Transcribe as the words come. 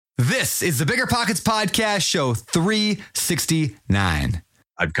This is the Bigger Pockets Podcast, show 369.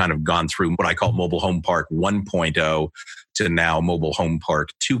 I've kind of gone through what I call Mobile Home Park 1.0 to now Mobile Home Park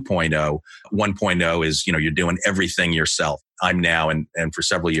 2.0. 1.0 is, you're doing everything yourself. I'm now, and for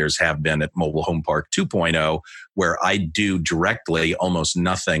several years have been at Mobile Home Park 2.0, where I do directly almost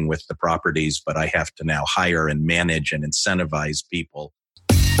nothing with the properties, but I have to now hire and manage and incentivize people.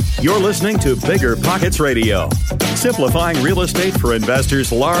 You're listening to Bigger Pockets Radio, simplifying real estate for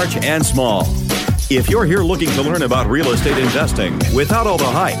investors large and small. If you're here looking to learn about real estate investing without all the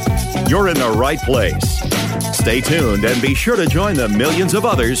hype, you're in the right place. Stay tuned and be sure to join the millions of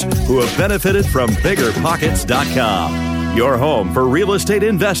others who have benefited from BiggerPockets.com, your home for real estate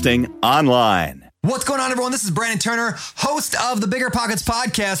investing online. What's going on, everyone? This is Brandon Turner, host of the Bigger Pockets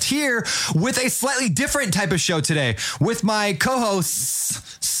Podcast, here with a slightly different type of show today with my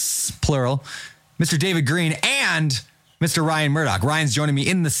co-hosts, plural, Mr. David Green and Mr. Ryan Murdoch. Ryan's joining me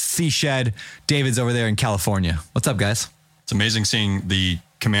in the Sea Shed. David's over there in California. What's up, guys? It's amazing seeing the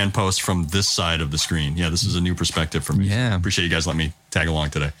command post from this side of the screen. Yeah, this is a new perspective for me. Yeah. Appreciate you guys letting me tag along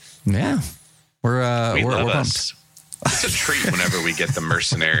today. Yeah. We're love pumped. It's a treat whenever we get the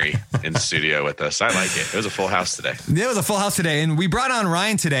mercenary in studio with us. I like it. It was a full house today. It was a full house today. And we brought on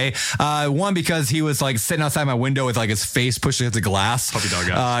Ryan today. One, because he was like sitting outside my window with like his face pushed against the glass. Puppy dog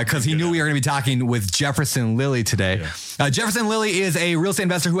guy. Because he knew we were going to be talking with Jefferson Lilly today. Yeah. Jefferson Lilly is a real estate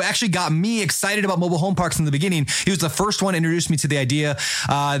investor who actually got me excited about mobile home parks in the beginning. He was the first one to introduce me to the idea.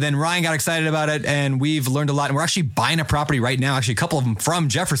 Then Ryan got excited about it, and we've learned a lot. And we're actually buying a property right now, actually a couple of them from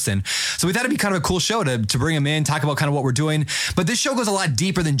Jefferson. So we thought it'd be kind of a cool show to bring him in, talk about kind of what we're doing. But this show goes a lot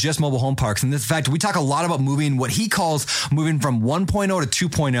deeper than just mobile home parks. And in fact, we talk a lot about moving what he calls moving from 1.0 to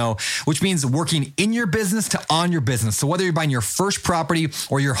 2.0, which means working in your business to on your business. So whether you're buying your first property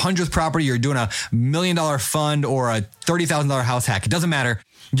or your 100th property, you're doing a $1 million fund or a $30,000 house hack, it doesn't matter.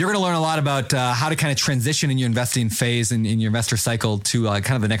 You're going to learn a lot about how to kind of transition in your investing phase and in your investor cycle to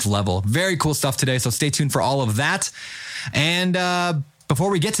kind of the next level. Very cool stuff today. So stay tuned for all of that. And before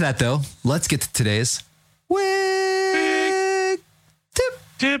we get to that, though, let's get to today's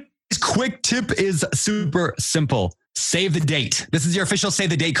tip. This quick tip is super simple. Save the date. This is your official save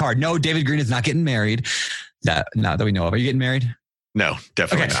the date card. No, David Green is not getting married. Not that we know of. Are you getting married? No,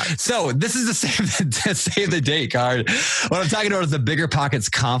 definitely not. So this is the save the date card. What I'm talking about is the Bigger Pockets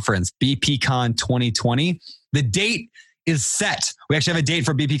Conference, BPCon 2020. The date is set. We actually have a date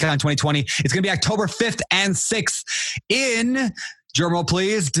for BPCon 2020. It's going to be October 5th and 6th in, drumroll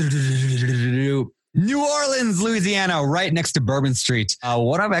please, New Orleans, Louisiana, right next to Bourbon Street.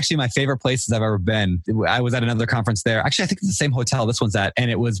 One of actually my favorite places I've ever been. I was at another conference there. Actually, I think it's the same hotel this one's at, and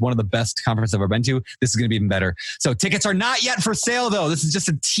it was one of the best conferences I've ever been to. This is going to be even better. So tickets are not yet for sale, though. This is just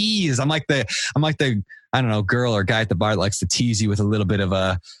a tease. I'm like the I don't know, girl or guy at the bar that likes to tease you with a little bit of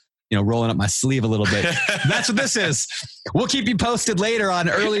a, rolling up my sleeve a little bit. That's what this is. We'll keep you posted later on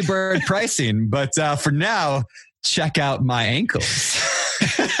early bird pricing, but for now, check out my ankles.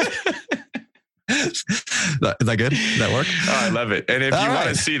 Is that good? Does that work? Oh, I love it. And if you want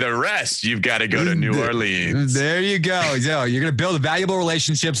to see the rest, you've got to go to New Orleans. There you go. You're going to build valuable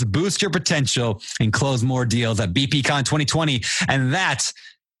relationships, boost your potential, and close more deals at BPCon 2020. And that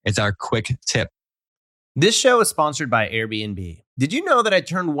is our quick tip. This show is sponsored by Airbnb. Did you know that I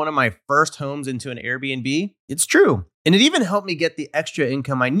turned one of my first homes into an Airbnb? It's true. And it even helped me get the extra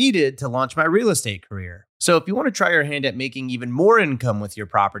income I needed to launch my real estate career. So if you want to try your hand at making even more income with your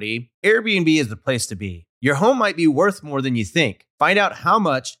property, Airbnb is the place to be. Your home might be worth more than you think. Find out how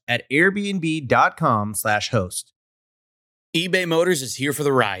much at airbnb.com/host. eBay Motors is here for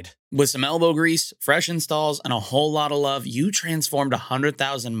the ride. With some elbow grease, fresh installs, and a whole lot of love, you transformed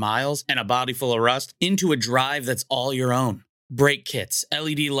 100,000 miles and a body full of rust into a drive that's all your own. Brake kits,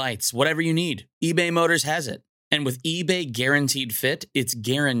 LED lights, whatever you need, eBay Motors has it. And with eBay Guaranteed Fit, it's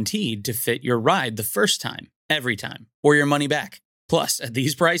guaranteed to fit your ride the first time, every time, or your money back. Plus, at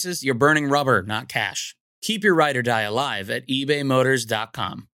these prices, you're burning rubber, not cash. Keep your ride or die alive at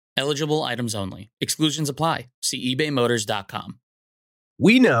ebaymotors.com. Eligible items only. Exclusions apply. See ebaymotors.com.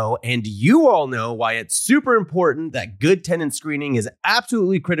 We know, and you all know, why it's super important that good tenant screening is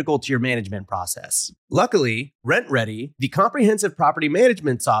absolutely critical to your management process. Luckily, RentRedi, the comprehensive property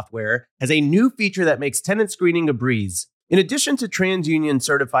management software, has a new feature that makes tenant screening a breeze. In addition to TransUnion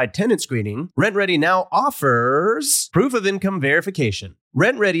certified tenant screening, RentRedi now offers proof of income verification.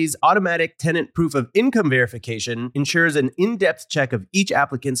 RentRedi's automatic tenant proof of income verification ensures an in-depth check of each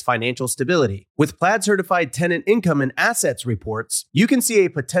applicant's financial stability. With Plaid certified tenant income and assets reports, you can see a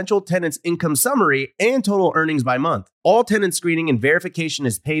potential tenant's income summary and total earnings by month. All tenant screening and verification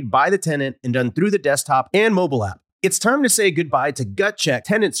is paid by the tenant and done through the desktop and mobile app. It's time to say goodbye to gut check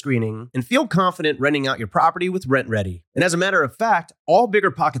tenant screening and feel confident renting out your property with RentRedi. And as a matter of fact, all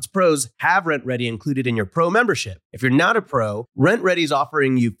BiggerPockets pros have RentRedi included in your pro membership. If you're not a pro, RentRedi is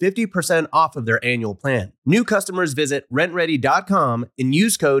offering you 50% off of their annual plan. New customers visit rentredi.com and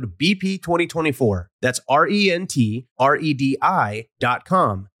use code BP2024. That's RentRedi.com.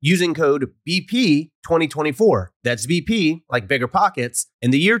 Using code BP2024. That's BP, like BiggerPockets,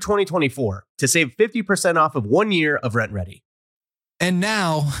 in the year 2024 to save 50% off of 1 year of RentRedi. And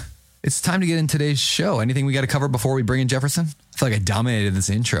now it's time to get in today's show. Anything we got to cover before we bring in Jefferson? I feel like I dominated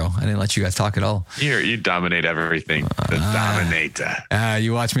this intro. I didn't let you guys talk at all. You dominate everything. The dominator.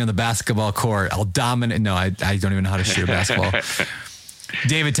 You watch me on the basketball court. I'll dominate. No, I don't even know how to shoot a basketball.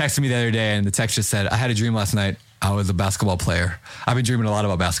 David texted me the other day, and the text just said, I had a dream last night. I was a basketball player. I've been dreaming a lot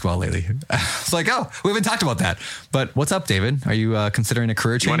about basketball lately. It's like, oh, we haven't talked about that. But what's up, David? Are you considering a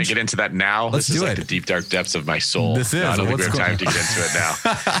career change? You want to get into that now? Let's this do is like it. the deep, dark depths of my soul. This is. I don't think we have time to get into it now.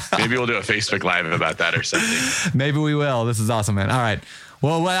 Maybe we'll do a Facebook Live about that or something. Maybe we will. This is awesome, man. All right.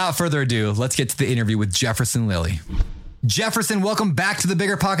 Well, without further ado, let's get to the interview with Jefferson Lilly. Jefferson, welcome back to the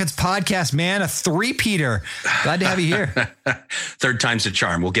BiggerPockets podcast, man. A three-peater. Glad to have you here. Third time's a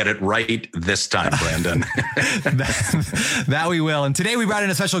charm. We'll get it right this time, Brandon. that we will. And today we brought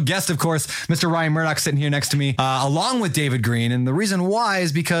in a special guest, of course, Mr. Ryan Murdoch sitting here next to me, along with David Green. And the reason why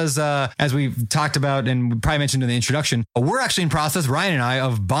is because, as we've talked about and we probably mentioned in the introduction, we're actually in process, Ryan and I,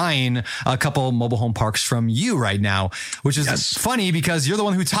 of buying a couple mobile home parks from you right now, which is funny because you're the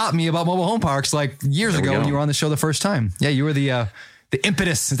one who taught me about mobile home parks like years ago when you were on the show the first time. Yeah, you were the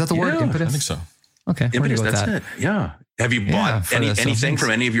impetus. Is that the word? Impetus? I think so. Okay. Impetus, that's it. Yeah. Have you bought anything from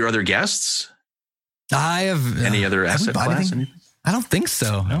any of your other guests? I have. Any other asset class? I don't think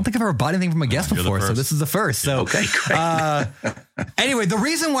so. I don't think I've ever bought anything from a guest before. So this is the first. So, okay, great. Anyway, the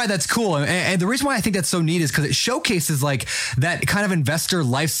reason why that's cool and the reason why I think that's so neat is because it showcases like that kind of investor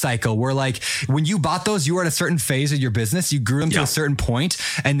life cycle where like when you bought those, you were at a certain phase of your business, you grew them to a certain point,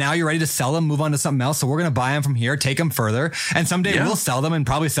 and now you're ready to sell them, move on to something else. So we're going to buy them from here, take them further, and someday we'll sell them and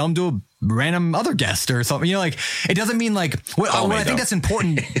probably sell them to a random other guest or something. You know, like it doesn't mean like what I think that's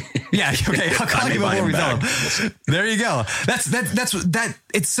important. Yeah. Okay. I'll call you before we sell them. There you go. That's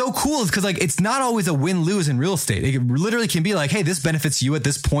it's so cool because like it's not always a win-lose in real estate. It literally can be like, hey, this benefits you at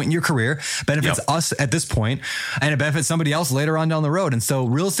this point in your career, benefits us at this point, and it benefits somebody else later on down the road. And so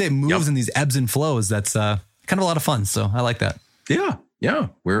real estate moves in these ebbs and flows. That's kind of a lot of fun. So I like that. Yeah. Yeah,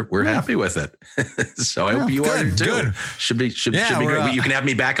 we're happy with it. So I hope you are too. Good. Should be great. You can have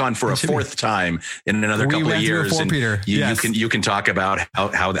me back on for a fourth time in another couple of years, and you can talk about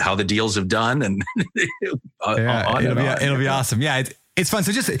how the deals have done, and it'll be awesome. Yeah, it's fun.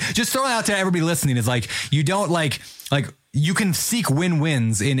 So just throwing out to everybody listening is like you don't like you can seek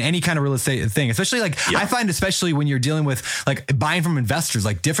win-wins in any kind of real estate thing, especially I find, especially when you're dealing with like buying from investors,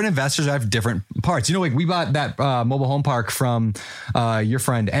 like different investors have different parts. You know, like we bought that mobile home park from your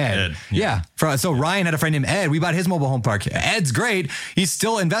friend Ed. So Ryan had a friend named Ed. We bought his mobile home park. Ed's great. He's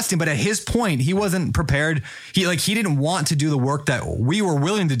still investing, but at his point, he wasn't prepared. He didn't want to do the work that we were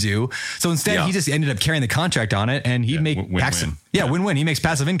willing to do. So instead, he just ended up carrying the contract on it, and he'd make passive. Win-win. He makes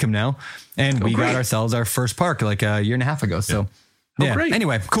passive income now. And we got ourselves our first park like a year and a half ago. So great.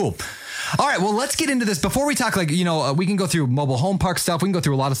 Anyway, cool. All right. Well, let's get into this before we talk, we can go through mobile home park stuff. We can go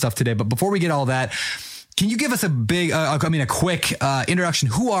through a lot of stuff today, but before we get all that, can you give us a quick introduction?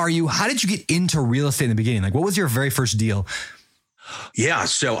 Who are you? How did you get into real estate in the beginning? Like what was your very first deal? Yeah.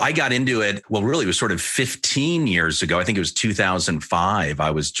 So I got into it. Well, really it was sort of 15 years ago. I think it was 2005.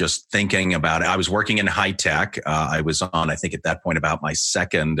 I was just thinking about it. I was working in high tech. I was on, I think at that point, about my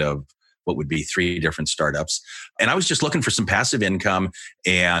second of what would be 3 different startups. And I was just looking for some passive income.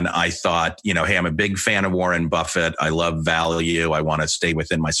 And I thought, hey, I'm a big fan of Warren Buffett. I love value. I want to stay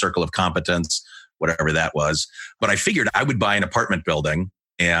within my circle of competence, whatever that was. But I figured I would buy an apartment building.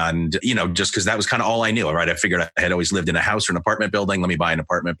 And, just because that was kind of all I knew, right? I figured I had always lived in a house or an apartment building. Let me buy an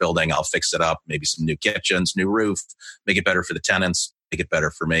apartment building. I'll fix it up. Maybe some new kitchens, new roof, make it better for the tenants, make it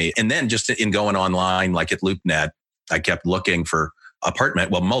better for me. And then just in going online, like at LoopNet, I kept looking for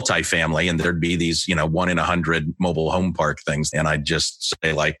multifamily, and there'd be these, 1 in 100 mobile home park things. And I'd just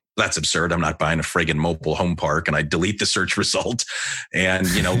say like, that's absurd. I'm not buying a friggin' mobile home park. And I delete the search result and,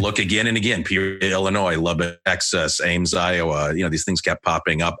 look again and again, Peoria, Illinois, Lubbock, Texas, Ames, Iowa, these things kept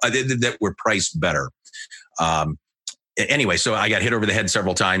popping up that were priced better. Anyway, so I got hit over the head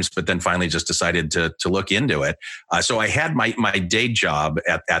several times, but then finally just decided to look into it. So I had my day job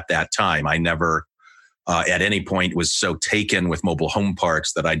at that time. I never at any point was so taken with mobile home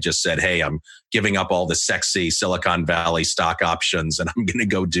parks that I just said, hey, I'm giving up all the sexy Silicon Valley stock options and I'm going to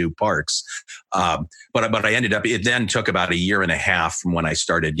go do parks. But I ended up, it then took about a year and a half from when I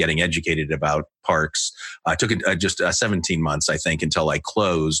started getting educated about parks. It took just 17 months, I think, until I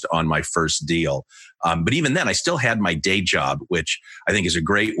closed on my first deal. But even then, I still had my day job, which I think is a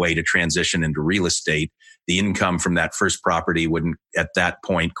great way to transition into real estate. The income from that first property wouldn't at that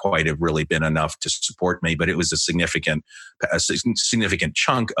point quite have really been enough to support me, but it was a significant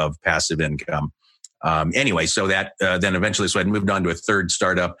chunk of passive income. Anyway, so that then eventually, so I'd moved on to a third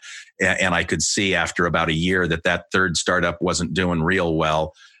startup, and I could see after about a year that third startup wasn't doing real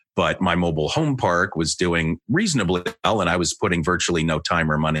well, but my mobile home park was doing reasonably well, and I was putting virtually no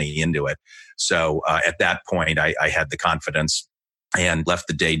time or money into it. So at that point, I had the confidence and left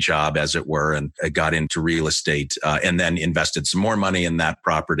the day job, as it were, and got into real estate, and then invested some more money in that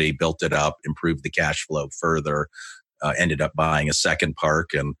property, built it up, improved the cash flow further, ended up buying a second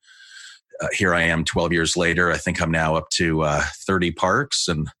park. And here I am 12 years later. I think I'm now up to 30 parks,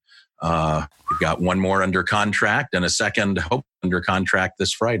 and we've got one more under contract and a second hope under contract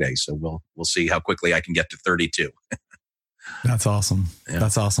this Friday. So we'll see how quickly I can get to 32. That's awesome. Yeah.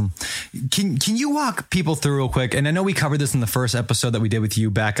 That's awesome. Can you walk people through real quick? And I know we covered this in the first episode that we did with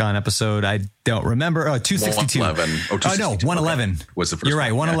you back on episode, I don't remember, 262. 111 was the first. You're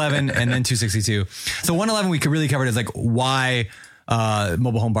right, 111 and then 262. So 111 we could really cover it as like why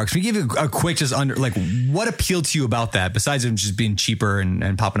mobile home parks. Can you give a quick just under like what appealed to you about that besides them just being cheaper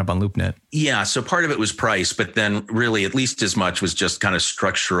and popping up on LoopNet? Yeah, so part of it was price, but then really at least as much was just kind of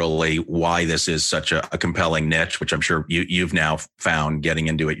structurally why this is such a compelling niche, which I'm sure you've now found getting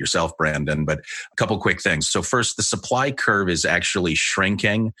into it yourself, Brandon. But a couple quick things. So first, the supply curve is actually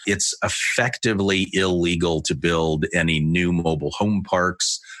shrinking. It's effectively illegal to build any new mobile home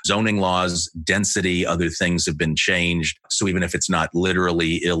parks. Zoning laws, density, other things have been changed. So even if it's not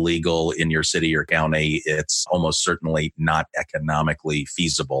literally illegal in your city or county, it's almost certainly not economically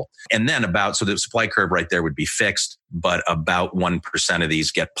feasible. And then so the supply curve right there would be fixed, but about 1% of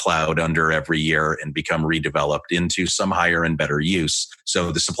these get plowed under every year and become redeveloped into some higher and better use.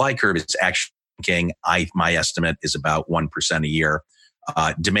 So the supply curve is actually shrinking. My estimate is about 1% a year.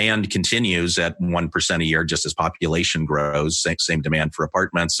 Demand continues at 1% a year, just as population grows. Same demand for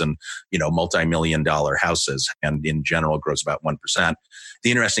apartments and, multi-million-dollar houses, and in general grows about 1%.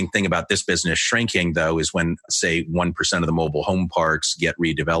 The interesting thing about this business shrinking, though, is when, say, 1% of the mobile home parks get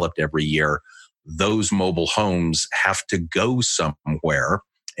redeveloped every year, those mobile homes have to go somewhere,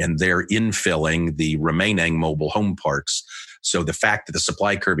 and they're infilling the remaining mobile home parks. So the fact that the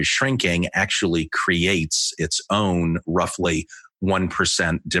supply curve is shrinking actually creates its own roughly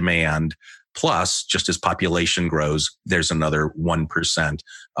 1% demand. Plus, just as population grows, there's another 1%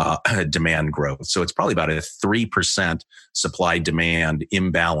 demand growth. So it's probably about a 3% supply demand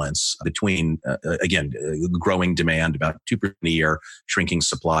imbalance between, growing demand about 2% a year, shrinking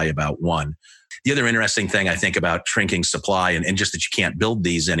supply about 1%. The other interesting thing I think about shrinking supply and just that you can't build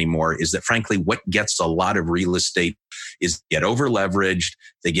these anymore is that, frankly, what gets a lot of real estate is get over leveraged,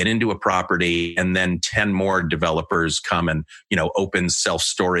 they get into a property, and then 10 more developers come and, open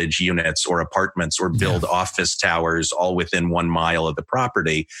self-storage units or apartments or build office towers all within 1 mile of the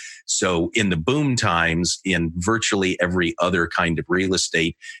property. So in the boom times, in virtually every other kind of real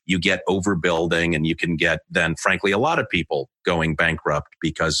estate, you get overbuilding, and you can get then, frankly, a lot of people going bankrupt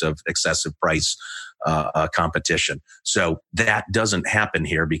because of excessive price competition. So that doesn't happen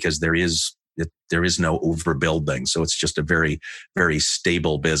here because there is no overbuilding. So it's just a very, very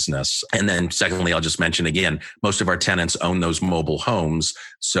stable business. And then secondly, I'll just mention again, most of our tenants own those mobile homes.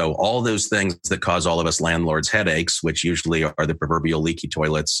 So all those things that cause all of us landlords headaches, which usually are the proverbial leaky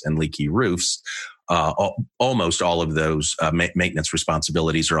toilets and leaky roofs, almost all of those maintenance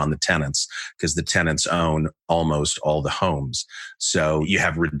responsibilities are on the tenants because the tenants own almost all the homes. So you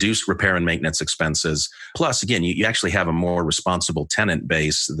have reduced repair and maintenance expenses. Plus, again, you actually have a more responsible tenant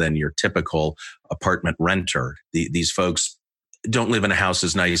base than your typical apartment renter. These folks don't live in a house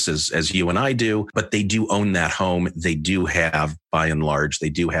as nice as you and I do, but they do own that home. They do have, by and large, they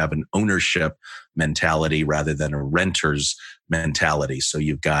do have an ownership mentality rather than a renter's mentality. So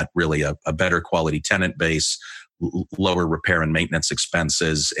you've got really a better quality tenant base, lower repair and maintenance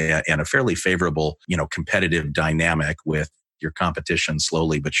expenses, and a fairly favorable, competitive dynamic with your competition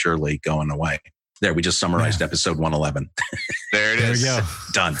slowly but surely going away. There, we just summarized episode 111. There it is. There we go.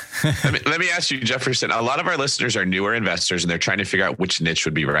 Done. Let me ask you, Jefferson, a lot of our listeners are newer investors and they're trying to figure out which niche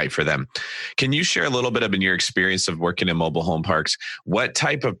would be right for them. Can you share a little bit of your experience of working in mobile home parks? What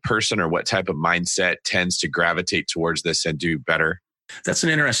type of person or what type of mindset tends to gravitate towards this and do better? That's an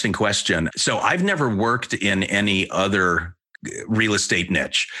interesting question. So I've never worked in any other real estate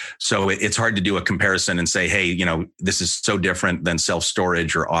niche. So it's hard to do a comparison and say, hey, this is so different than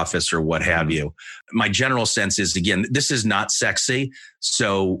self-storage or office or what have you. My general sense is, again, this is not sexy.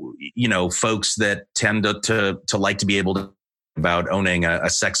 So, folks that tend to like to be able to about owning a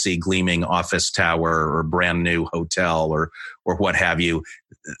sexy gleaming office tower or brand new hotel or what have you,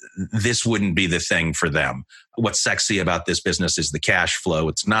 this wouldn't be the thing for them. What's sexy about this business is the cash flow.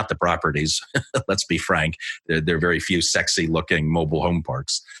 It's not the properties. Let's be frank. There are very few sexy looking mobile home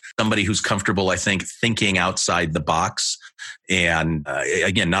parks. Somebody who's comfortable, I think, thinking outside the box and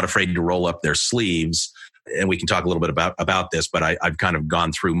again, not afraid to roll up their sleeves. And we can talk a little bit about this, but I've kind of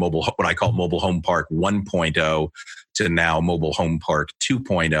gone through what I call Mobile Home Park 1.0 to now Mobile Home Park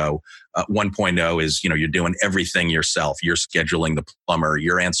 2.0. 1.0 is, you're doing everything yourself. You're scheduling the plumber.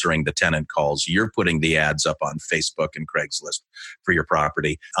 You're answering the tenant calls. You're putting the ads up on Facebook and Craigslist for your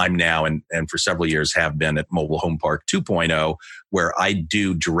property. I'm now, and for several years have been at Mobile Home Park 2.0, where I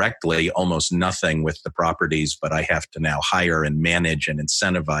do directly almost nothing with the properties, but I have to now hire and manage and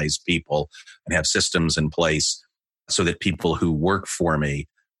incentivize people and have systems in place so that people who work for me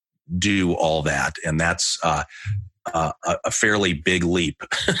do all that. And that's a fairly big leap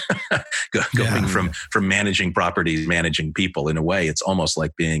going from managing properties, managing people. In a way, it's almost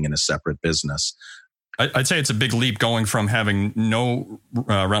like being in a separate business. I'd say it's a big leap going from having no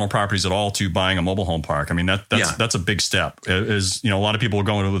rental properties at all to buying a mobile home park. I mean, that's a big step. A lot of people are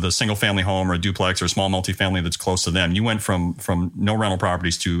going with a single family home or a duplex or a small multifamily that's close to them. You went from no rental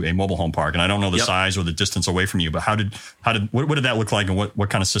properties to a mobile home park. And I don't know the size or the distance away from you, but what did that look like? And what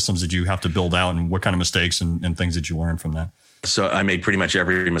kind of systems did you have to build out, and what kind of mistakes and things did you learn from that? So I made pretty much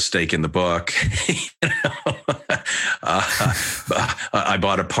every mistake in the book. I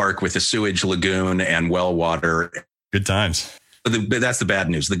bought a park with a sewage lagoon and well water. Good times. But that's the bad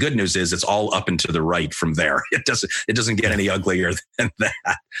news. The good news is it's all up and to the right from there. It doesn't get any uglier than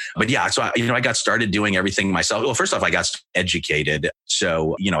that. But yeah, so I got started doing everything myself. Well, first off, I got educated.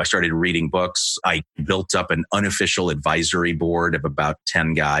 So, I started reading books. I built up an unofficial advisory board of about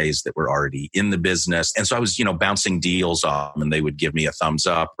 10 guys that were already in the business. And so I was, bouncing deals off them, and they would give me a thumbs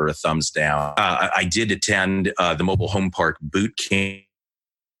up or a thumbs down. I did attend the Mobile Home Park boot camp.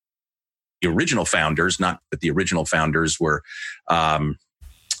 The original founders, not that the original founders were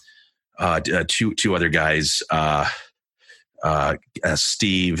two other guys,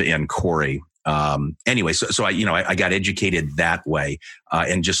 Steve and Corey. Anyway, so I got educated that way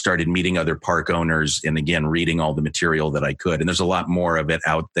and just started meeting other park owners and again, reading all the material that I could. And there's a lot more of it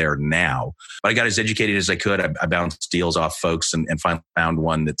out there now, but I got as educated as I could. I bounced deals off folks and finally found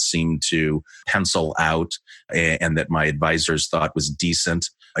one that seemed to pencil out and that my advisors thought was decent.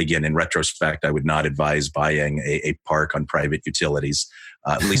 Again, in retrospect, I would not advise buying a park on private utilities,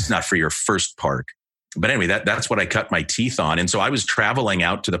 at least not for your first park. But anyway, that's what I cut my teeth on. And so I was traveling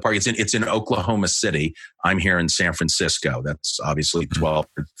out to the park. It's in Oklahoma City. I'm here in San Francisco. That's obviously 1,200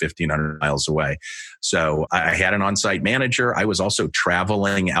 or 1,500 miles away. So I had an on-site manager. I was also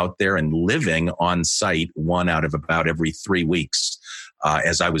traveling out there and living on site one out of about every 3 weeks.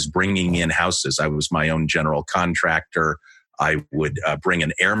 As I was bringing in houses, I was my own general contractor. I would bring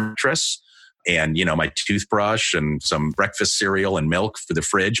an air mattress and, my toothbrush and some breakfast cereal and milk for the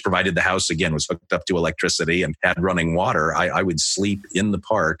fridge, provided the house, again, was hooked up to electricity and had running water. I would sleep in the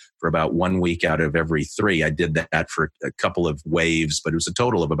park for about 1 week out of every 3. I did that for a couple of waves, but it was a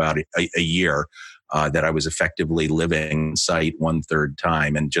total of about a year that I was effectively living site 1/3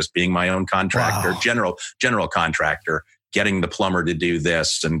 time and just being my own contractor, general contractor. Getting the plumber to do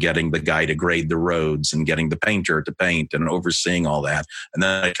this and getting the guy to grade the roads and getting the painter to paint and overseeing all that. And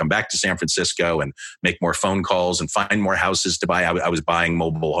then I come back to San Francisco and make more phone calls and find more houses to buy. I was buying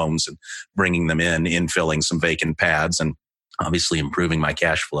mobile homes and bringing them in, infilling some vacant pads and obviously improving my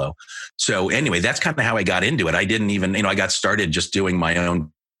cash flow. So anyway, that's kind of how I got into it. I didn't even, I got started just doing my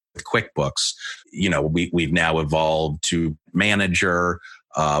own QuickBooks. We've now evolved to manager.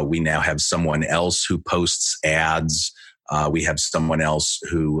 We now have someone else who posts ads. We have someone else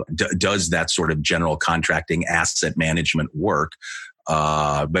who does that sort of general contracting asset management work.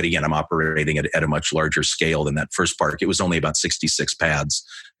 But again, I'm operating at a much larger scale than that first park. It was only about 66 pads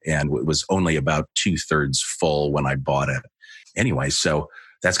and it was only about 2/3 full when I bought it. Anyway, so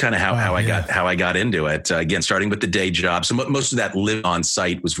that's kind of how I got into it. Again, starting with the day job. So most of that live on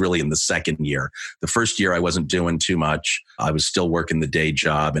site was really in the second year. The first year I wasn't doing too much. I was still working the day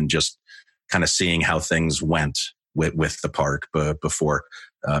job and just kind of seeing how things went with the park before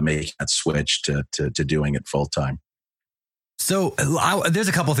making that switch to doing it full time. So there's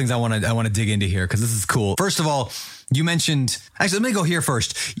a couple of things I want to dig into here because this is cool. First of all, you mentioned, actually, let me go here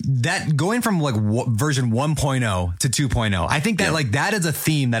first. That going from like version 1.0 to 2.0, I think that like that is a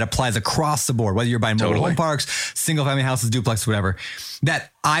theme that applies across the board, whether you're buying mobile home parks, single family houses, duplex, whatever,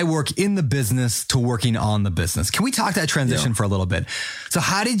 that I work in the business to working on the business. Can we talk that transition for a little bit? So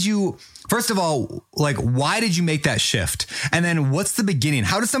how did you, first of all, like, why did you make that shift? And then what's the beginning?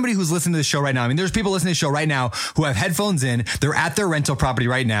 How does somebody who's listening to the show right now, I mean, there's people listening to the show right now who have headphones in, they're at their rental property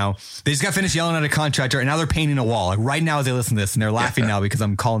right now. They just got finished yelling at a contractor and now they're painting a wall. Like right now as they listen to this and they're laughing now because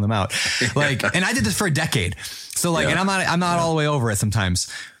I'm calling them out. Like, and I did this for a decade. So like, and I'm not all the way over it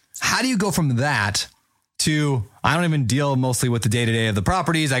sometimes. How do you go from that to, I don't even deal mostly with the day-to-day of the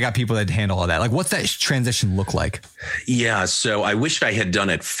properties. I got people that handle all that. Like, what's that transition look like? Yeah. So I wish I had done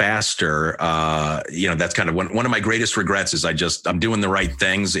it faster. That's kind of one of my greatest regrets is I'm doing the right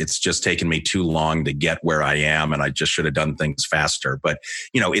things. It's just taken me too long to get where I am. And I just should have done things faster. But,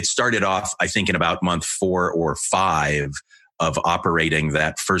 it started off, I think in about month 4 or 5 of operating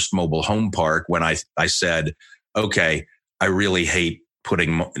that first mobile home park when I said, okay, I really hate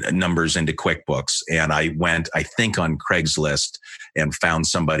putting numbers into QuickBooks. And I went, I think, on Craigslist and found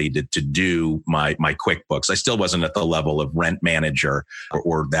somebody to do my QuickBooks. I still wasn't at the level of Rent Manager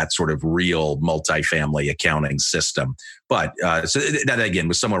or that sort of real multifamily accounting system. But so that, again,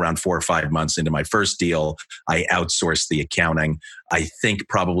 was somewhere around 4 or 5 months into my first deal. I outsourced the accounting. I think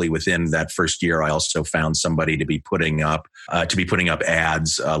probably within that first year, I also found somebody to be putting up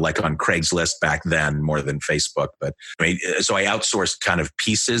ads like on Craigslist back then, more than Facebook. But so I outsourced kind of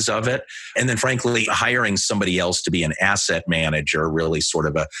pieces of it, and then frankly, hiring somebody else to be an asset manager, really sort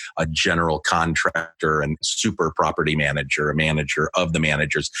of a general contractor and super property manager, a manager of the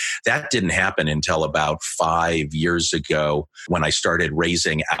managers. That didn't happen until about 5 years ago when I started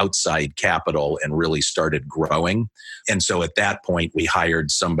raising outside capital and really started growing. And so at that point, we hired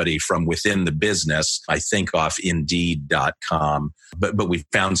somebody from within the business, I think off Indeed.com. But we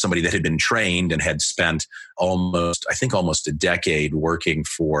found somebody that had been trained and had spent almost a decade working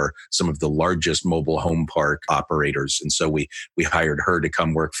for some of the largest mobile home park operators. And so we hired her to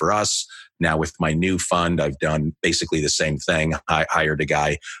come work for us. Now with my new fund, I've done basically the same thing. I hired a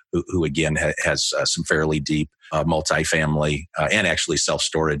guy who again has some fairly deep multifamily and actually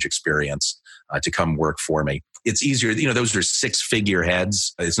self-storage experience to come work for me. It's easier, those are 6-figure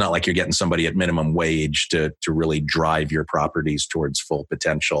heads. It's not like you're getting somebody at minimum wage to really drive your properties towards full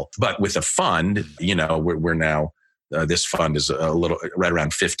potential. But with a fund, we're now, this fund is a little right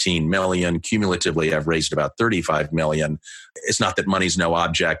around 15 million. Cumulatively, I've raised about 35 million. It's not that money's no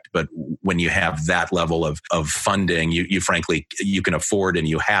object, but when you have that level of funding, you frankly, you can afford and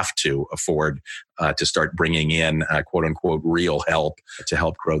you have to afford to start bringing in quote unquote real help to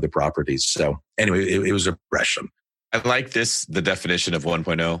help grow the properties. So anyway, it was a progression. I like the definition of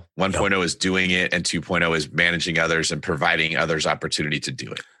 1.0. 1.0 is doing it, and 2.0 is managing others and providing others opportunity to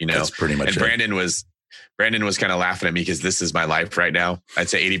do it. That's pretty much it. Brandon was kind of laughing at me because this is my life right now. I'd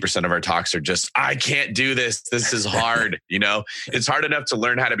say 80% of our talks are just, I can't do this. This is hard. It's hard enough to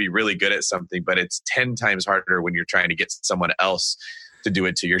learn how to be really good at something, but it's 10 times harder when you're trying to get someone else to do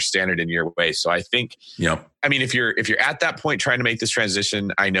it to your standard in your way. So I think, if you're at that point trying to make this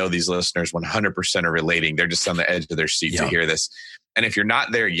transition, I know these listeners 100% are relating. They're just on the edge of their seat to hear this. And if you're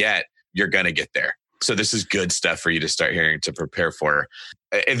not there yet, you're going to get there. So this is good stuff for you to start hearing to prepare for.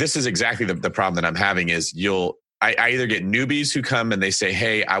 And this is exactly the problem that I'm having is I either get newbies who come and they say,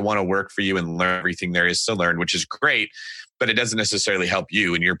 hey, I want to work for you and learn everything there is to learn, which is great, but it doesn't necessarily help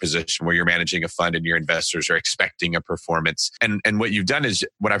you in your position where you're managing a fund and your investors are expecting a performance. And what you've done is,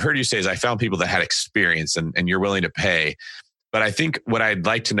 what I've heard you say is I found people that had experience and you're willing to pay. But I think what I'd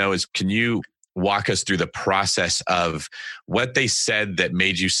like to know is, can you walk us through the process of what they said that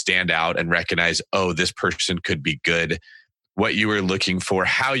made you stand out and recognize, oh, this person could be good, what you were looking for,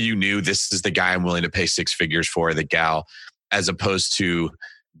 how you knew this is the guy I'm willing to pay 6 figures for, the gal, as opposed to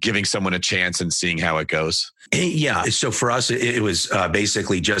giving someone a chance and seeing how it goes? Yeah. So for us, it was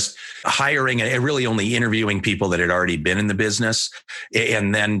basically just hiring and really only interviewing people that had already been in the business,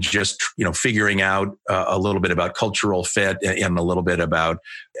 and then just, figuring out a little bit about cultural fit and a little bit about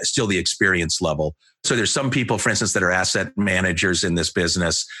still the experience level. So there's some people, for instance, that are asset managers in this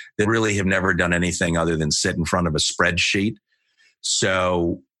business that really have never done anything other than sit in front of a spreadsheet.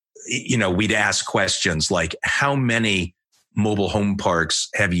 So, we'd ask questions like, how many mobile home parks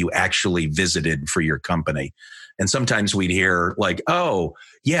have you actually visited for your company? And sometimes we'd hear like, oh,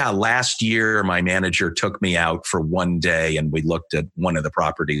 yeah, last year my manager took me out for one day and we looked at one of the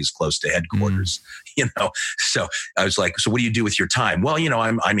properties close to headquarters, So I was like, so what do you do with your time? Well,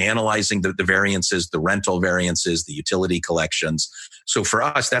 I'm analyzing the variances, the rental variances, the utility collections. So for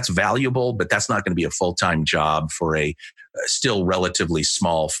us, that's valuable, but that's not going to be a full-time job for a still relatively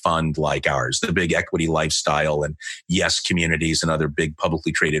small fund like ours. The big Equity Lifestyle and Yes Communities and other big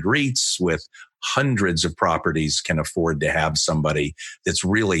publicly traded REITs with hundreds of properties can afford to have somebody that's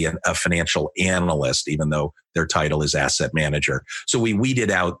really a financial analyst, even though their title is asset manager. So we weeded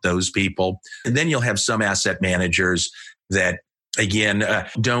out those people. And then you'll have some asset managers that, again, they're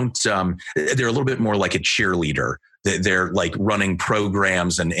a little bit more like a cheerleader. They're like running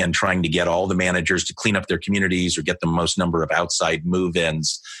programs and trying to get all the managers to clean up their communities or get the most number of outside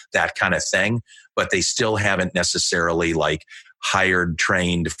move-ins, that kind of thing. But they still haven't necessarily like hired,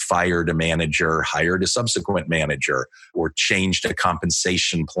 trained, fired a manager, hired a subsequent manager, or changed a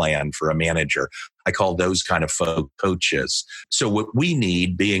compensation plan for a manager. I call those kind of folk coaches. So what we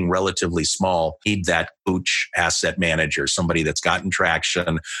need, being relatively small, need that coach asset manager, somebody that's gotten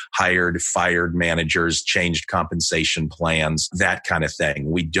traction, hired, fired managers, changed compensation plans, that kind of thing.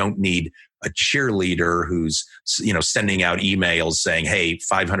 We don't need a cheerleader who's, sending out emails saying, hey,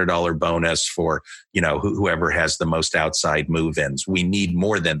 $500 bonus for, whoever has the most outside move-ins. We need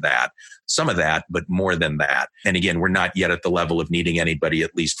more than that. Some of that, but more than that. And again, we're not yet at the level of needing anybody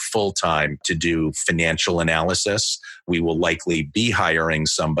at least full-time to do financial analysis. We will likely be hiring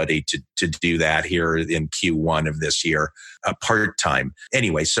somebody to do that here in Q1 of this year, part-time.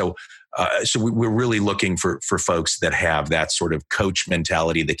 Anyway, so we're really looking for folks that have that sort of coach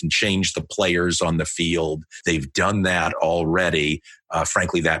mentality that can change the players on the field. They've done that already.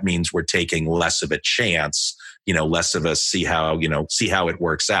 Frankly, that means we're taking less of a chance, less of a see how it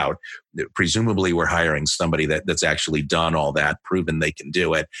works out. Presumably, we're hiring somebody that's actually done all that, proven they can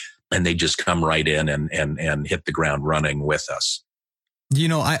do it, and they just come right in and hit the ground running with us.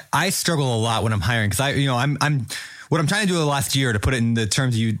 I struggle a lot when I'm hiring because I'm what I'm trying to do the last year, to put it in the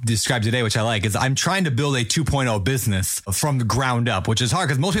terms you described today, which I like, is I'm trying to build a 2.0 business from the ground up, which is hard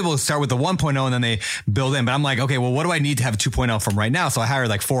because most people start with the 1.0 and then they build in. But I'm like, okay, well, what do I need to have a 2.0 from right now? So I hired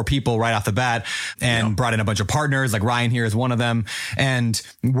like 4 people right off the bat and brought in a bunch of partners. Like Ryan here is one of them. And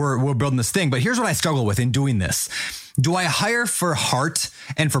we're building this thing. But here's what I struggle with in doing this. Do I hire for heart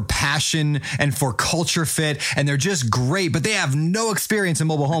and for passion and for culture fit? And they're just great, but they have no experience in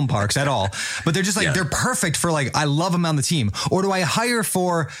mobile home parks at all. But they're just like, they're perfect for like, I love them on the team. Or do I hire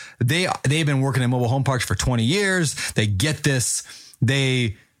for, they've been working in mobile home parks for 20 years. They get this.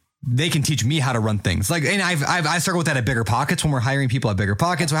 They can teach me how to run things. Like, and I struggle with that at Bigger Pockets when we're hiring people at Bigger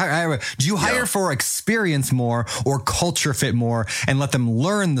Pockets. Do you hire for experience more or culture fit more and let them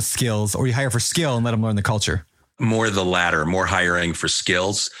learn the skills, or you hire for skill and let them learn the culture? More the latter, more hiring for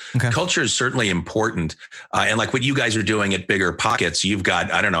skills. Okay. Culture is certainly important. And like what you guys are doing at Bigger Pockets, you've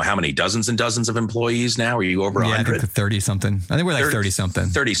got, I don't know how many, dozens and dozens of employees now. Are you over 100? I think 30 something. I think we're like 30 something.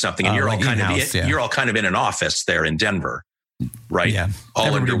 30 something. And you're all you're all kind of in an office there in Denver. Right. Yeah.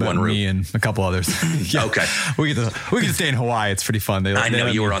 All under one roof. Me and a couple others. Okay. We get to stay in Hawaii. It's pretty fun. I know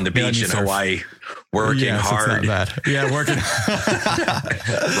you were on the beach in Hawaii working hard. It's not bad. Yeah, working.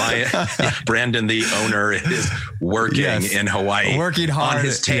 Ryan, Brandon, the owner, is working in Hawaii. Working hard. On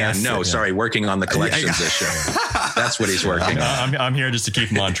his tan. Working on the collections issue. That's what he's working on. I'm here just to keep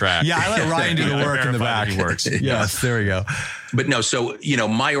him on track. Yeah, I let Ryan do the work in the back. He works. Yes, there we go. But no, so,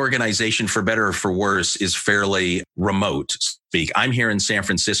 my organization, for better or for worse, is fairly remote speak. I'm here in San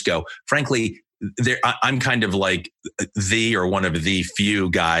Francisco. Frankly, I'm kind of like one of the few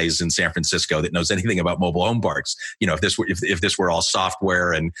guys in San Francisco that knows anything about mobile home parks. If this were all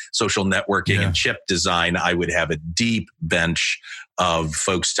software and social networking and chip design, I would have a deep bench of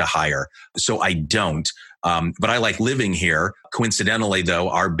folks to hire. So I don't. But I like living here. Coincidentally, though,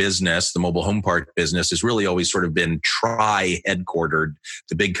 our business, the mobile home park business, has really always sort of been tri-headquartered.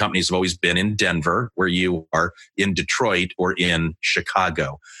 The big companies have always been in Denver, where you are, in Detroit, or in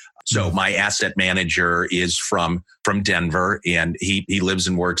Chicago. So my asset manager is from Denver, and he lives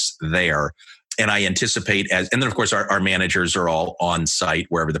and works there. And I anticipate and then of course our managers are all on site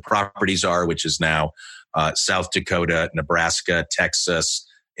wherever the properties are, which is now South Dakota, Nebraska, Texas,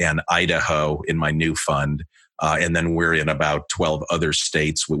 and Idaho in my new fund. And then we're in about 12 other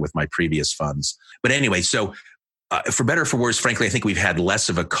states with my previous funds. But anyway, so for better or for worse, frankly, I think we've had less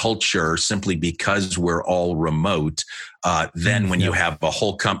of a culture simply because we're all remote than when you have a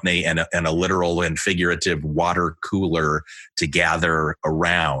whole company and a literal and figurative water cooler to gather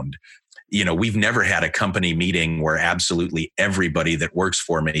around. We've never had a company meeting where absolutely everybody that works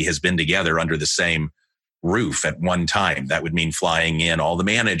for me has been together under the same roof at one time. That would mean flying in all the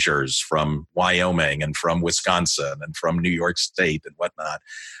managers from Wyoming and from Wisconsin and from New York State and whatnot.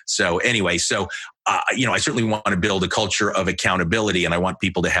 So anyway, I certainly want to build a culture of accountability, and I want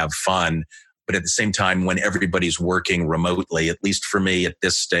people to have fun. But at the same time, when everybody's working remotely, at least for me at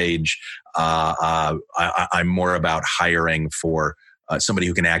this stage, I'm more about hiring for somebody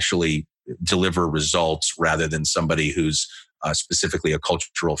who can actually deliver results rather than somebody who's specifically a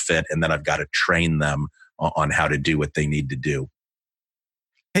cultural fit. And then I've got to train them on how to do what they need to do.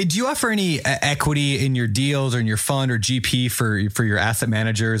 Hey, do you offer any equity in your deals or in your fund or GP for your asset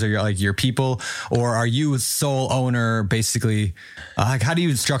managers or your people, or are you sole owner basically? How do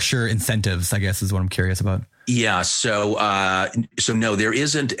you structure incentives, I guess, is what I'm curious about. Yeah. So no, there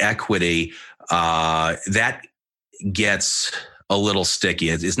isn't equity. That gets a little sticky.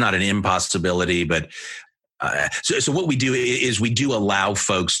 It's not an impossibility, but so what we do is we do allow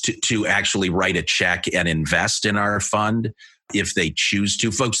folks to actually write a check and invest in our fund if they choose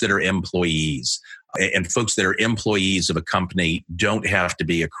to. Folks that are employees and folks that are employees of a company don't have to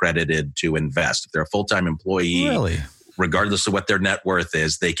be accredited to invest. If they're a full-time employee, really? Regardless of what their net worth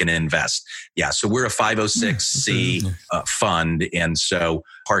is, they can invest. Yeah. So we're a 506C fund. And so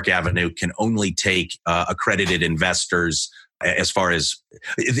Park Avenue can only take accredited investors. As far as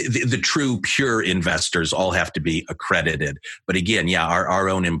the true pure investors all have to be accredited. But again, yeah, our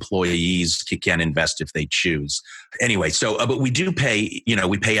own employees can invest if they choose. Anyway, but we do pay,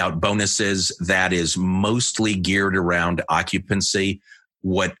 we pay out bonuses that is mostly geared around occupancy.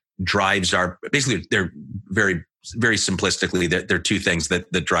 What drives basically they're very, very simplistically, there are two things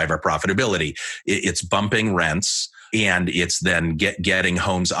that drive our profitability. It's bumping rents. And it's then getting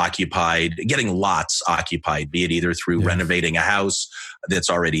homes occupied, getting lots occupied, be it either through renovating a house that's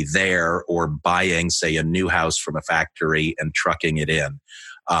already there or buying, say, a new house from a factory and trucking it in.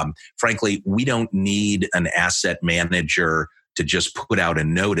 Frankly, we don't need an asset manager to just put out a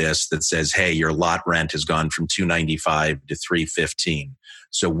notice that says, hey, your lot rent has gone from $295 to $315.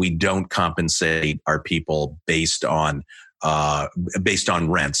 So we don't compensate our people based on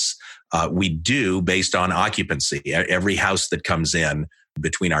rents. We do based on occupancy. Every house that comes in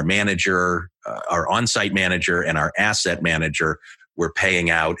between our manager, our on-site manager, and our asset manager, we're paying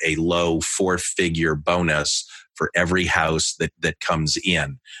out a low 4-figure bonus for every house that comes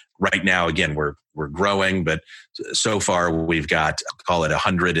in. Right now, again, we're growing, but so far we've got, call it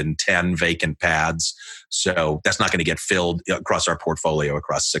 110 vacant pads. So that's not going to get filled across our portfolio,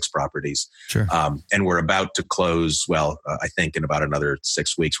 across 6 properties. Sure. And we're about to close, I think in about another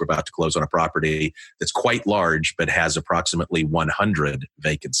 6 weeks, we're about to close on a property that's quite large, but has approximately 100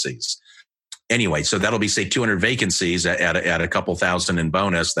 vacancies. Anyway, so that'll be, say, 200 vacancies at a couple thousand in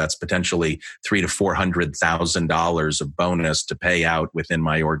bonus. That's potentially $300,000 to $400,000 of bonus to pay out within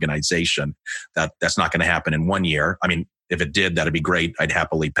my organization. That's not going to happen in 1 year. I mean, if it did, that'd be great. I'd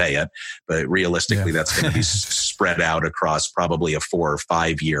happily pay it. But realistically, that's going to be spread out across probably a 4 or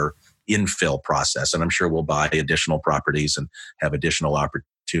 5 year infill process. And I'm sure we'll buy additional properties and have additional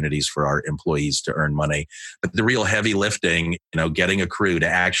opportunities for our employees to earn money. But the real heavy lifting, getting a crew to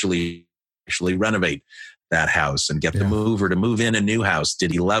actually renovate that house and get the mover to move in a new house.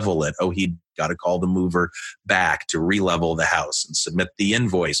 Did he level it? Oh, he got to call the mover back to re-level the house and submit the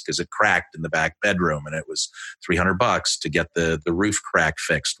invoice because it cracked in the back bedroom and it was $300 to get the roof crack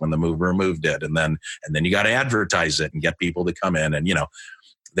fixed when the mover moved it. And then you got to advertise it and get people to come in. And,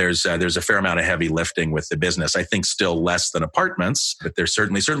 there's a fair amount of heavy lifting with the business. I think still less than apartments, but there's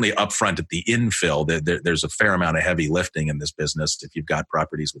certainly upfront at the infill. There's a fair amount of heavy lifting in this business if you've got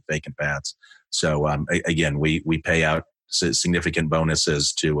properties with vacant pads. So again, we pay out significant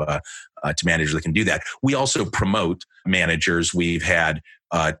bonuses to managers that can do that. We also promote managers. We've had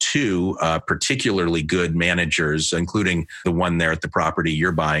 2 particularly good managers, including the one there at the property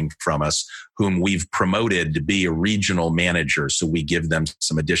you're buying from us, whom we've promoted to be a regional manager. So we give them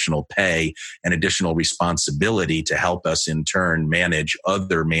some additional pay and additional responsibility to help us in turn manage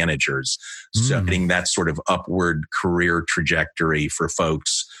other managers. So getting that sort of upward career trajectory for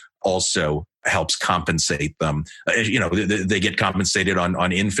folks also helps compensate them. They get compensated on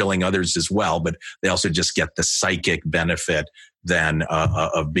infilling others as well, but they also just get the psychic benefit then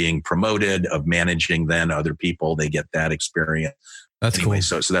of being promoted, of managing then other people. They get that experience. That's anyway,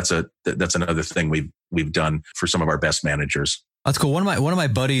 cool. So that's another thing we've done for some of our best managers. That's cool. One of my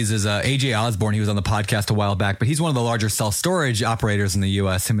buddies is AJ Osborne. He was on the podcast a while back, but he's one of the larger self-storage operators in the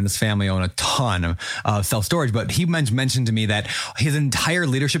U.S. Him and his family own a ton of self-storage. But he mentioned to me that his entire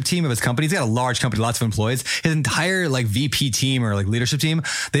leadership team of his company, he's got a large company, lots of employees. His entire like VP team or like leadership team,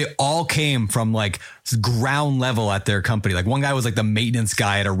 they all came from like ground level at their company. Like one guy was like the maintenance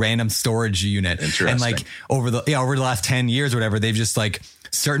guy at a random storage unit, and like over the last 10 years or whatever, they've just like.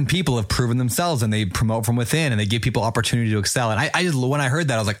 Certain people have proven themselves and they promote from within and they give people opportunity to excel. And I just, when I heard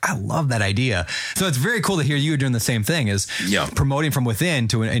that, I was like, I love that idea. So it's very cool to hear you doing the same thing, is promoting from within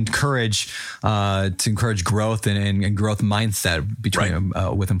to encourage growth and growth mindset between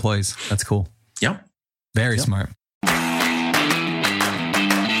with employees. That's cool. Yeah. Very smart.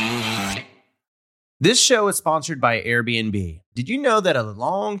 This show is sponsored by Airbnb. Did you know that a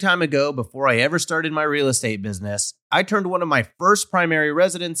long time ago, before I ever started my real estate business, I turned one of my first primary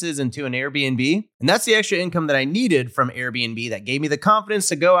residences into an Airbnb? And that's the extra income that I needed from Airbnb that gave me the confidence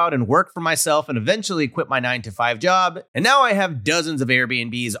to go out and work for myself and eventually quit my 9-to-5 job. And now I have dozens of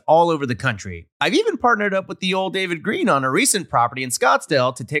Airbnbs all over the country. I've even partnered up with the old David Green on a recent property in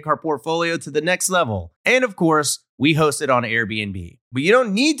Scottsdale to take our portfolio to the next level. And of course, we host it on Airbnb. But you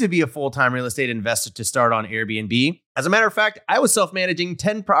don't need to be a full-time real estate investor to start on Airbnb. As a matter of fact, I was self-managing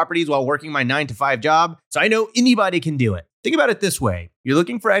 10 properties while working my 9-to-5 job, so I know anybody can do it. Think about it this way. You're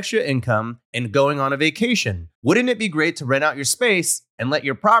looking for extra income and going on a vacation. Wouldn't it be great to rent out your space and let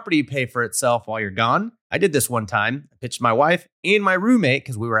your property pay for itself while you're gone? I did this one time. I pitched my wife and my roommate,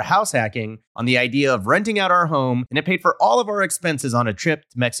 because we were house hacking, on the idea of renting out our home, and it paid for all of our expenses on a trip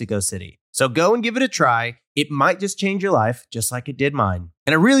to Mexico City. So go and give it a try. It might just change your life, just like it did mine.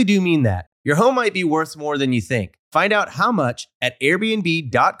 And I really do mean that. Your home might be worth more than you think. Find out how much at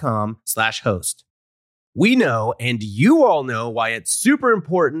airbnb.com/host. We know, and you all know, why it's super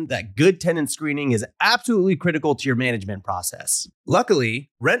important that good tenant screening is absolutely critical to your management process.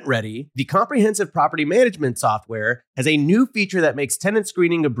 Luckily, RentRedi, the comprehensive property management software, has a new feature that makes tenant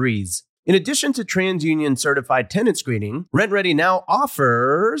screening a breeze. In addition to TransUnion certified tenant screening, RentRedi now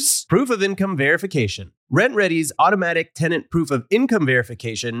offers proof of income verification. RentRedi's automatic tenant proof of income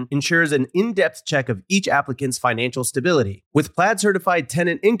verification ensures an in-depth check of each applicant's financial stability. With Plaid certified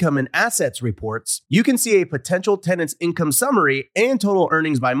tenant income and assets reports, you can see a potential tenant's income summary and total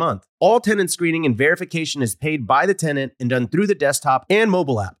earnings by month. All tenant screening and verification is paid by the tenant and done through the desktop and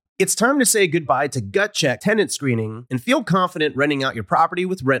mobile app. It's time to say goodbye to gut check tenant screening and feel confident renting out your property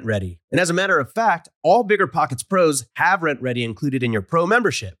with RentRedi. And as a matter of fact, all Bigger Pockets pros have RentRedi included in your pro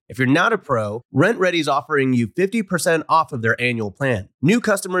membership. If you're not a pro, RentRedi is offering you 50% off of their annual plan. New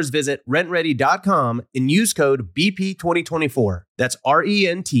customers visit rentredi.com and use code BP2024. That's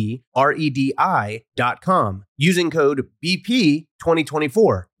RentRedi.com. Using code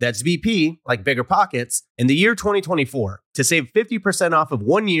BP2024. That's BP, like Bigger Pockets, in the year 2024 to save 50% off of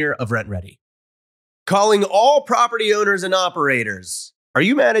 1 year of RentRedi. Calling all property owners and operators. Are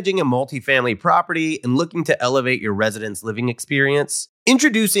you managing a multifamily property and looking to elevate your residents' living experience?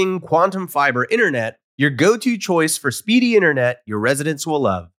 Introducing Quantum Fiber Internet, your go-to choice for speedy internet your residents will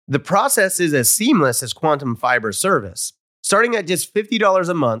love. The process is as seamless as Quantum Fiber service. Starting at just $50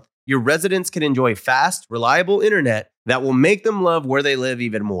 a month, your residents can enjoy fast, reliable internet that will make them love where they live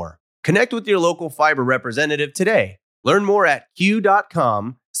even more. Connect with your local fiber representative today. Learn more at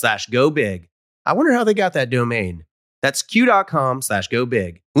q.com/gobig. I wonder how they got that domain. That's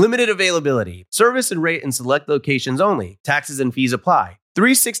q.com/gobig. Limited availability. Service and rate in select locations only. Taxes and fees apply.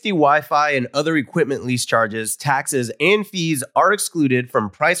 360 Wi-Fi and other equipment lease charges, taxes, and fees are excluded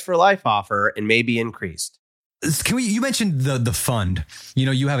from Price for Life offer and may be increased. You mentioned the fund. You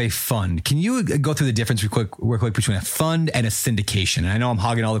know, you have a fund. Can you go through the difference real quick between a fund and a syndication? And I know I'm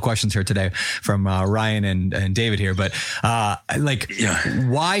hogging all the questions here today from Ryan and David here, but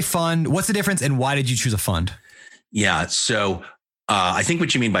why fund? What's the difference, and why did you choose a fund? Yeah, so I think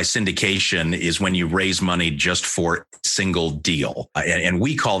what you mean by syndication is when you raise money just for a single deal. And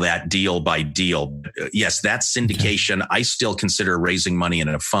we call that deal by deal. Yes, that's syndication. Okay. I still consider raising money in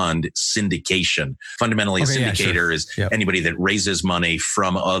a fund syndication. Fundamentally, a syndicator is anybody that raises money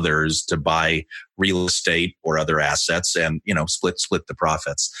from others to buy real estate or other assets and, you know, split the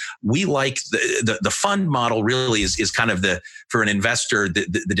profits. We like the fund model really is kind of for an investor,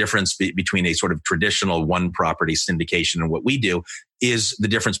 the difference between a sort of traditional one property syndication and what we do is the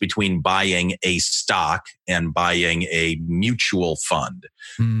difference between buying a stock and buying a mutual fund.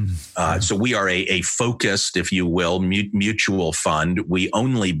 So we are a focused, if you will, mutual fund. We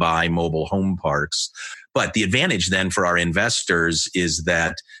only buy mobile home parks. But the advantage then for our investors is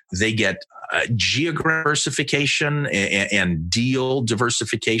that they get geographic diversification and deal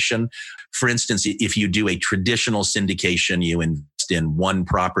diversification. For instance, if you do a traditional syndication, you invest in one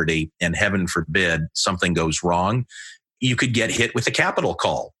property and heaven forbid something goes wrong, you could get hit with a capital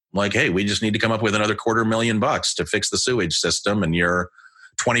call. Like, hey, we just need to come up with another $250,000 to fix the sewage system, and you're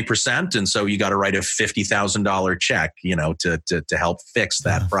 20%. And so you got to write a $50,000 check, to help fix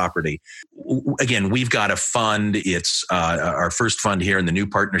that property. Again, we've got a fund. It's our first fund here in the new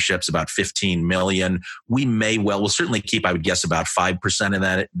partnership's about $15 million. We'll certainly keep, I would guess, about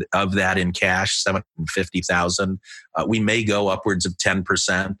 5% of that in cash, $750,000. We may go upwards of 10%.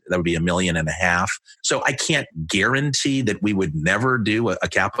 That would be $1.5 million. So I can't guarantee that we would never do a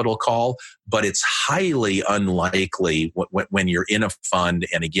capital call, but it's highly unlikely when you're in a fund.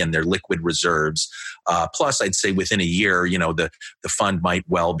 And again, they're liquid reserves. Plus, I'd say within a year, the fund might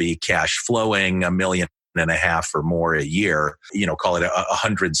well be cash flowing $1.5 million or more a year, call it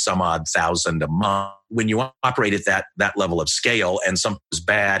 100 some odd thousand a month. When you operate at that level of scale and something's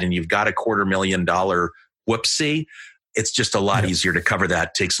bad and you've got a $250,000 whoopsie, it's just a lot easier to cover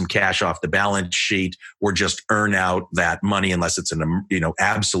that, take some cash off the balance sheet, or just earn out that money unless it's an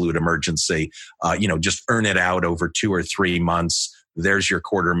absolute emergency. Just earn it out over 2 or 3 months. There's your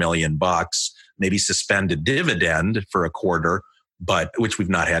 $250,000. Maybe suspend a dividend for a quarter, but which we've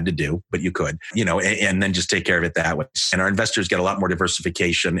not had to do, but you could, and then just take care of it that way. And our investors get a lot more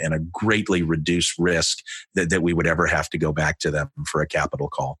diversification and a greatly reduced risk that we would ever have to go back to them for a capital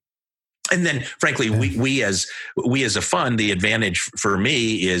call. And then, frankly, we as a fund, the advantage for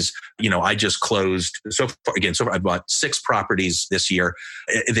me is, I just closed so far I bought 6 properties this year.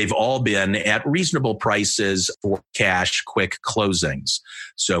 They've all been at reasonable prices for cash, quick closings.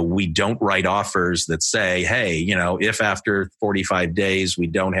 So we don't write offers that say, hey, if after 45 days we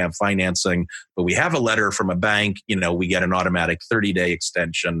don't have financing, but we have a letter from a bank, we get an automatic 30-day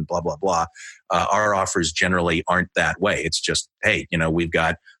extension, blah, blah, blah. Our offers generally aren't that way. It's just, hey, we've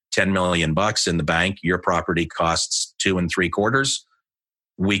got $10 million in the bank. Your property costs 2 3/4.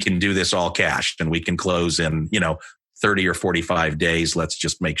 We can do this all cash and we can close in, 30 or 45 days. Let's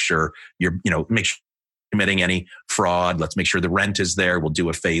just make sure make sure committing any fraud. Let's make sure the rent is there. We'll do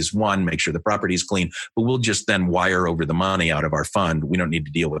a phase 1, make sure the property is clean, but we'll just then wire over the money out of our fund. We don't need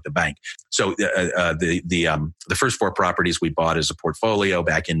to deal with the bank. So the first 4 properties we bought as a portfolio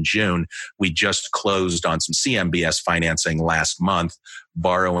back in June, we just closed on some CMBS financing last month,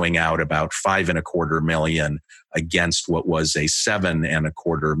 borrowing out about $5.25 million against what was a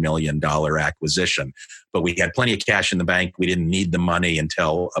 $7.25 million acquisition. But we had plenty of cash in the bank. We didn't need the money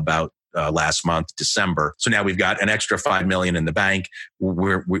until about last month, December. So now we've got an extra $5 million in the bank.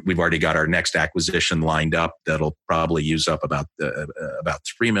 We've already got our next acquisition lined up. That'll probably use up about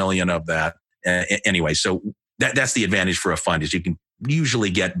 $3 million of that. Anyway, so that's the advantage for a fund is you can usually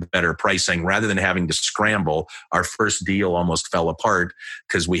get better pricing rather than having to scramble. Our first deal almost fell apart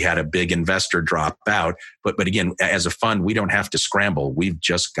because we had a big investor drop out. But again, as a fund, we don't have to scramble. We've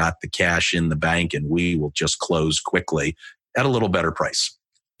just got the cash in the bank and we will just close quickly at a little better price.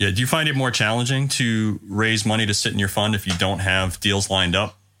 Yeah. Do you find it more challenging to raise money to sit in your fund if you don't have deals lined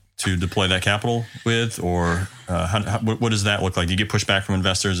up to deploy that capital with? Or what does that look like? Do you get pushback from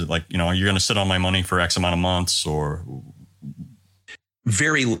investors? Is it like, you're going to sit on my money for X amount of months or?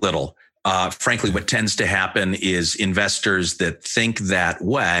 Very little. Frankly, what tends to happen is investors that think that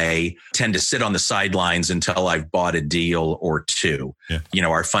way tend to sit on the sidelines until I've bought a deal or 2. Yeah.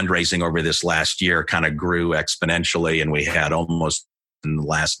 Our fundraising over this last year kind of grew exponentially, and we had almost in the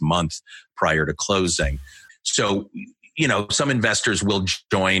last month prior to closing. So, some investors will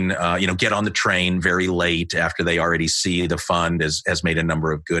join, get on the train very late after they already see the fund has made a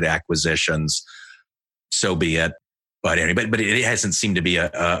number of good acquisitions. So be it. But anyway, but it hasn't seemed to be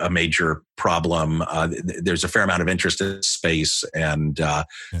a major problem. There's a fair amount of interest in this space, and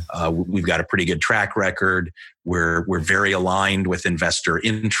we've got a pretty good track record. We're very aligned with investor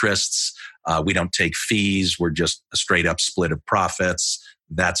interests. We don't take fees. We're just a straight up split of profits.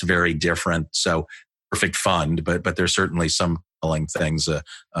 That's very different. So perfect fund, but there's certainly some telling things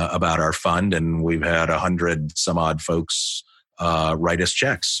about our fund, and we've had 100 some odd folks write us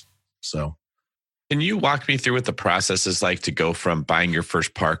checks. So. Can you walk me through what the process is like to go from buying your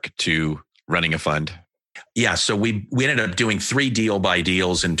first park to running a fund? Yeah, so we ended up doing 3 deal by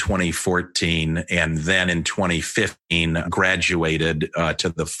deals in 2014, and then in 2015 graduated to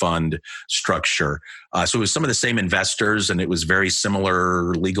the fund structure. So it was some of the same investors, and it was very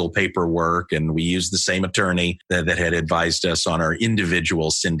similar legal paperwork. And we used the same attorney that had advised us on our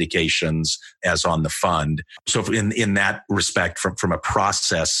individual syndications as on the fund. So in that respect, from a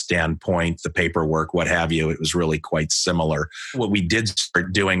process standpoint, the paperwork, what have you, it was really quite similar. What we did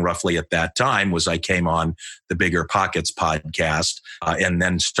start doing roughly at that time was I came on the Bigger Pockets podcast and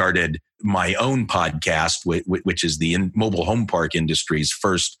then started my own podcast, which is the mobile home park industry's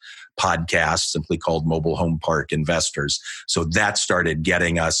first podcast, simply called Mobile Home Park Investors. So that started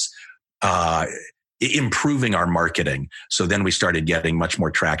getting us improving our marketing. So then we started getting much more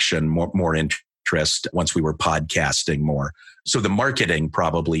traction, more interest once we were podcasting more. So the marketing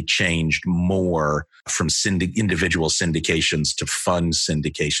probably changed more from individual syndications to fund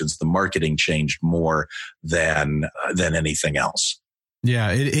syndications. The marketing changed more than anything else.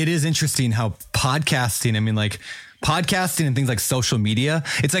 Yeah, it is interesting how podcasting, I mean, like podcasting and things like social media,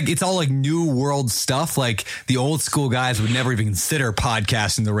 it's all like new world stuff. Like the old school guys would never even consider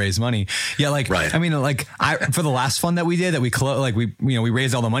podcasting to raise money. Yeah, like right. I mean, like for the last fund that we did that we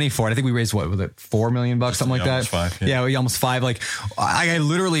raised all the money for it. I think we raised what was it, $4 million, something like that. 5, yeah, we almost 5. Like I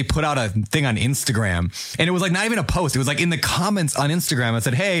literally put out a thing on Instagram, and it was like not even a post. It was like in the comments on Instagram. I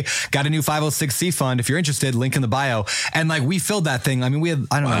said, "Hey, got a new 506c fund. If you're interested, link in the bio." And like we filled that thing. I mean, we had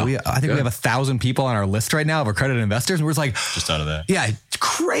I think we have 1,000 people on our list right now of accredited investors, and we're like just out of that. Yeah,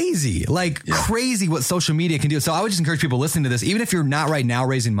 crazy, crazy what social media can do. So I would just encourage people listening to this, even if you're not right now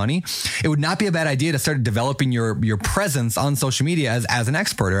raising money, it would not be a bad idea to start developing your presence on social media as an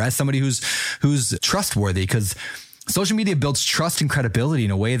expert or as somebody who's trustworthy, because social media builds trust and credibility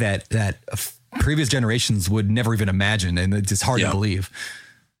in a way that previous generations would never even imagine, and it's just hard to believe.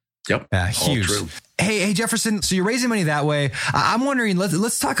 Yep. Huge. All true. Hey, Jefferson. So you're raising money that way. I'm wondering,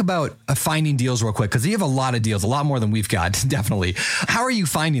 let's talk about finding deals real quick, because you have a lot of deals, a lot more than we've got, definitely. How are you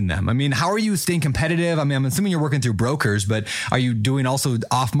finding them? I mean, how are you staying competitive? I mean, I'm assuming you're working through brokers, but are you doing also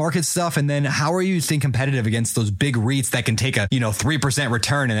off-market stuff? And then how are you staying competitive against those big REITs that can take a 3%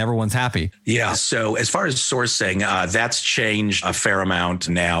 return and everyone's happy? Yeah. So as far as sourcing, that's changed a fair amount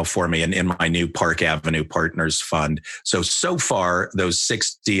now for me in my new Park Avenue Partners Fund. So far, those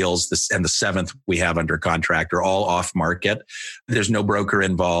 6 deals and the 7th we have under contract are all off market. There's no broker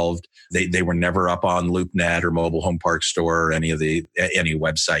involved. They were never up on LoopNet or Mobile Home Park Store or any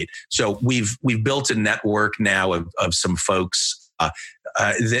website. So we've built a network now of some folks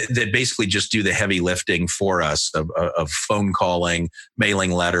that basically just do the heavy lifting for us of phone calling,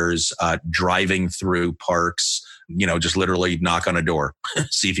 mailing letters, driving through parks, just literally knock on a door,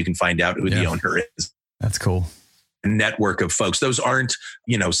 see if you can find out who the owner is. That's cool. Network of folks. Those aren't,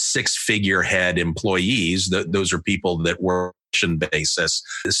 6-figure head employees. Those are people that work basis.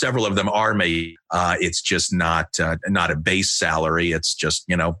 Several of them are made. It's just not a base salary. It's just,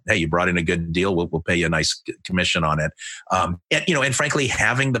 hey, you brought in a good deal. We'll pay you a nice commission on it. And frankly,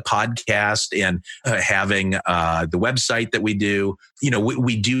 having the podcast and having the website that we do,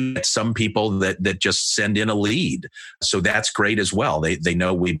 we do get some people that just send in a lead. So that's great as well. They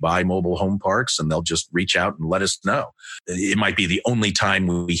know we buy mobile home parks, and they'll just reach out and let us know. It might be the only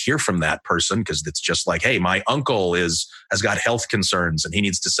time we hear from that person, because it's just like, hey, my uncle has got health concerns and he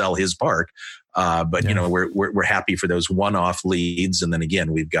needs to sell his park. But we're happy for those one-off leads. And then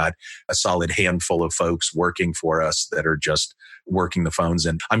again, we've got a solid handful of folks working for us that are just working the phones.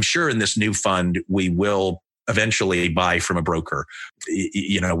 And I'm sure in this new fund, we will eventually buy from a broker.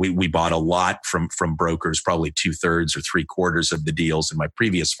 We bought a lot from brokers. Probably 2/3 or 3/4 of the deals in my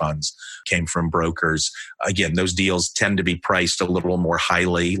previous funds came from brokers. Again, those deals tend to be priced a little more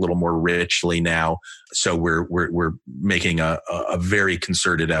highly, a little more richly now. So we're making a very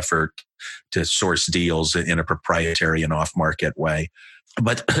concerted effort to source deals in a proprietary and off-market way.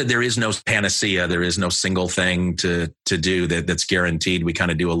 But there is no panacea. There is no single thing to do that's guaranteed. We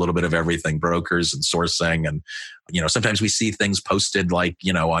kind of do a little bit of everything, brokers and sourcing. And, sometimes we see things posted like,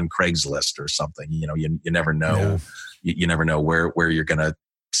 on Craigslist or something. You never know. Yeah. You never know where you're going to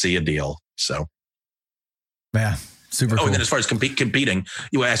see a deal. So. Yeah. Super cool. And then as far as competing,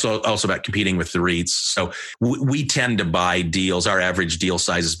 you asked also about competing with the REITs. So we tend to buy deals. Our average deal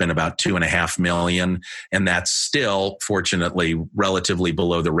size has been about $2.5 million. And that's still, fortunately, relatively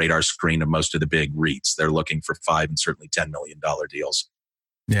below the radar screen of most of the big REITs. They're looking for $5 and certainly $10 million deals.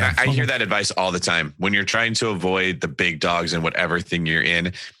 Yeah, I hear that advice all the time. When you're trying to avoid the big dogs in whatever thing you're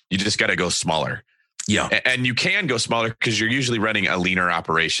in, you just got to go smaller. Yeah. And you can go smaller because you're usually running a leaner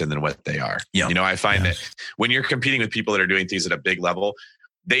operation than what they are. Yeah. I find that when you're competing with people that are doing things at a big level,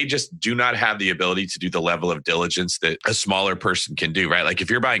 they just do not have the ability to do the level of diligence that a smaller person can do, right? Like if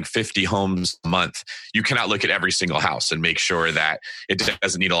you're buying 50 homes a month, you cannot look at every single house and make sure that it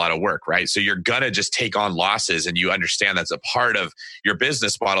doesn't need a lot of work, right? So you're going to just take on losses, and you understand that's a part of your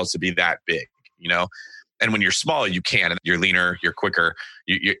business model to be that big, you know? And when you're small, you can. You're leaner, you're quicker.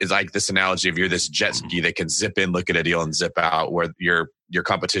 It's like this analogy of you're this jet ski that can zip in, look at a deal, and zip out, where your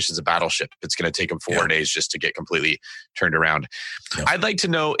competition's a battleship. It's going to take them 4 days just to get completely turned around. Yeah. I'd like to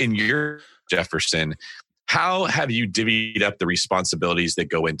know, in your Jefferson, how have you divvied up the responsibilities that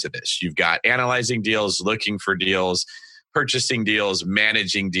go into this? You've got analyzing deals, looking for deals, purchasing deals,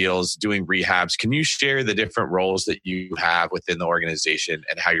 managing deals, doing rehabs. Can you share the different roles that you have within the organization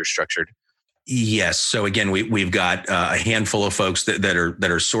and how you're structured? Yes. So again, we've got a handful of folks that are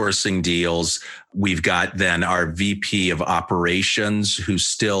sourcing deals. We've got then our VP of operations, who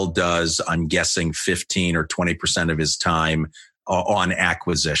still does, I'm guessing, 15 or 20% of his time on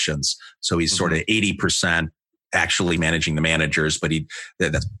acquisitions. So he's sort of 80% actually managing the managers, but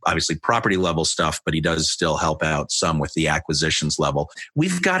that's obviously property level stuff, but he does still help out some with the acquisitions level.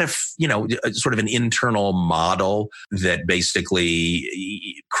 We've got sort of an internal model that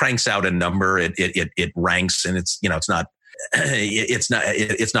basically cranks out a number. It ranks, and it's not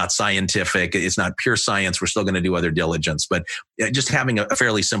scientific. It's not pure science. We're still going to do other diligence, but just having a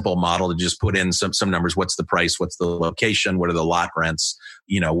fairly simple model to just put in some numbers. What's the price? What's the location? What are the lot rents?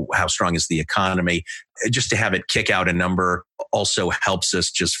 How strong is the economy? Just to have it kick out a number also helps us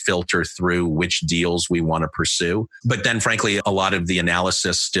just filter through which deals we want to pursue. But then frankly, a lot of the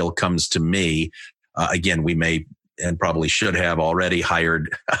analysis still comes to me. Again, we may and probably should have already hired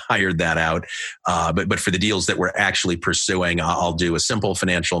that out. But for the deals that we're actually pursuing, I'll do a simple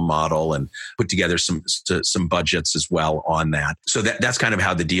financial model and put together some budgets as well on that. So that's kind of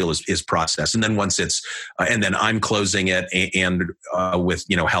how the deal is processed. And then once it's, and then I'm closing it and with,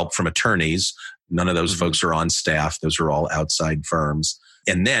 help from attorneys. None of those folks are on staff. Those are all outside firms.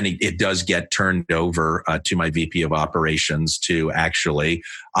 And then it does get turned over to my VP of operations to actually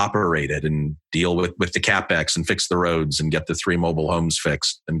operate it and deal with the CapEx and fix the roads and get the 3 mobile homes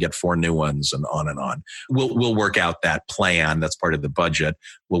fixed and get 4 new ones and on and on. We'll work out that plan. That's part of the budget.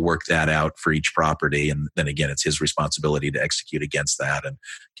 We'll work that out for each property. And then again, it's his responsibility to execute against that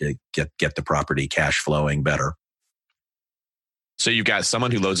and get the property cash flowing better. So you've got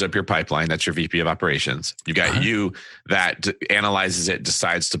someone who loads up your pipeline. That's your VP of operations. You've got you that analyzes it,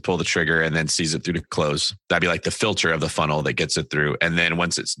 decides to pull the trigger, and then sees it through to close. That'd be like the filter of the funnel that gets it through. And then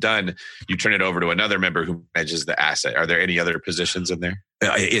once it's done, you turn it over to another member who manages the asset. Are there any other positions in there?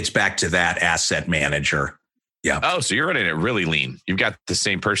 It's back to that asset manager. Yeah. Oh, so you're running it really lean. You've got the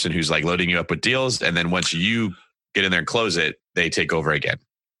same person who's like loading you up with deals. And then once you get in there and close it, they take over again.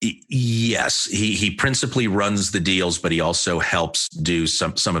 Yes, he principally runs the deals, but he also helps do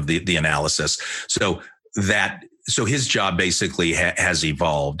some of the analysis. So his job basically has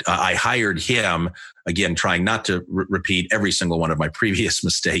evolved. I hired him, again, trying not to repeat every single one of my previous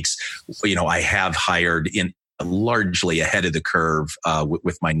mistakes. I have hired in largely ahead of the curve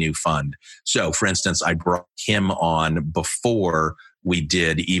with my new fund. So for instance, I brought him on before we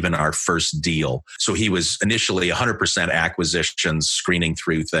did even our first deal. So he was initially 100% acquisitions, screening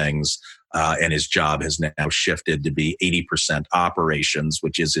through things, and his job has now shifted to be 80% operations,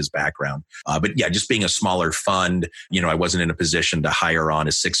 which is his background. But yeah, just being a smaller fund, I wasn't in a position to hire on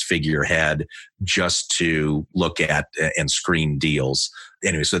a 6-figure head just to look at and screen deals.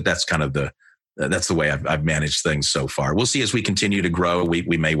 Anyway, so that's kind of that's the way I've managed things so far. We'll see as we continue to grow. We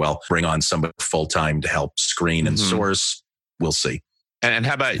may well bring on somebody full-time to help screen and source. We'll see. And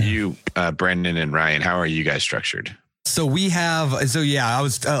how about you, Brandon and Ryan? How are you guys structured? So I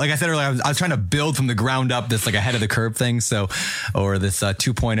was, like I said earlier, I was trying to build from the ground up this like ahead of the curve thing. Or this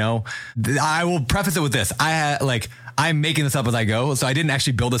 2.0. I will preface it with this. I'm making this up as I go. So I didn't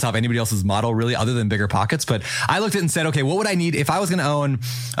actually build this off anybody else's model really other than Bigger Pockets. But I looked at it and said, okay, what would I need if I was going to own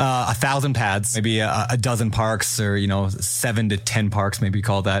 1,000 pads, maybe a dozen parks or, 7 to 10 parks, maybe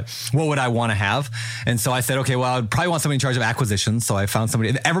call that. What would I want to have? And so I said, okay, well, I'd probably want somebody in charge of acquisitions. So I found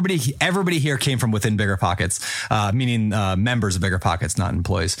somebody, everybody here came from within Bigger Pockets, meaning members of Bigger Pockets, not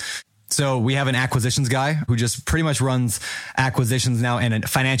employees. So we have an acquisitions guy who just pretty much runs acquisitions now and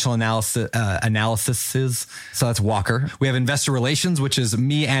financial analysis. So that's Walker. We have investor relations, which is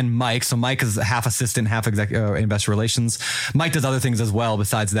me and Mike. So Mike is half assistant, half investor relations. Mike does other things as well.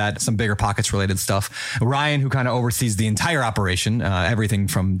 Besides that, some Bigger Pockets related stuff. Ryan, who kind of oversees the entire operation, everything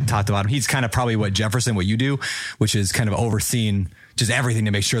from top to bottom. He's kind of probably what you do, which is kind of overseeing just everything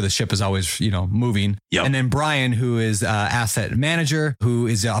to make sure the ship is always, moving. Yep. And then Brian, who is asset manager, who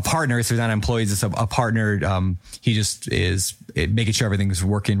is a partner. So he's not an employee, he's just a partner. He just is making sure everything's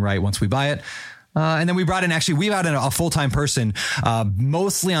working right once we buy it. And then we brought in a full-time person,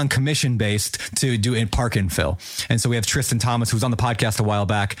 mostly on commission based to do in park infill. And so we have Tristan Thomas, who was on the podcast a while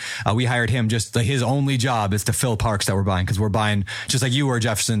back. We hired him, just his only job is to fill parks that we're buying. Cause we're buying, just like you were,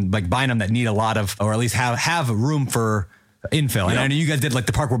 Jefferson, like buying them that need a lot of, or at least have room for infill. And I know you guys did, like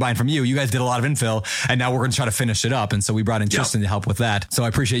the park we're buying from you guys did a lot of infill, and now we're going to try to finish it up. And so we brought in Tristan to help with that. So I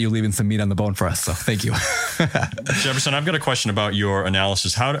appreciate you leaving some meat on the bone for us. So thank you. Jefferson, I've got a question about your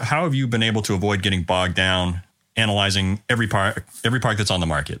analysis. How have you been able to avoid getting bogged down analyzing every park that's on the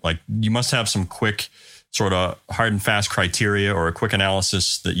market? Like, you must have some quick sort of hard and fast criteria or a quick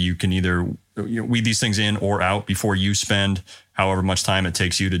analysis that you can either weed these things in or out before you spend however much time it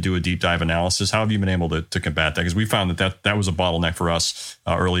takes you to do a deep dive analysis. How have you been able to combat that? Because we found that was a bottleneck for us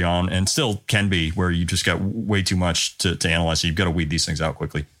early on, and still can be, where you just got way too much to analyze. So you've got to weed these things out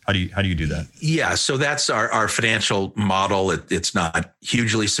quickly. How do you do that? Yeah, so that's our financial model. It's not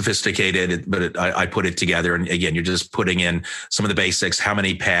hugely sophisticated, but I put it together. And again, you're just putting in some of the basics. How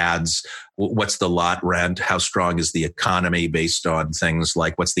many pads? What's the lot rent? How strong is the economy, based on things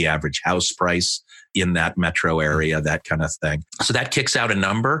like what's the average house price in that metro area, that kind of thing. So that kicks out a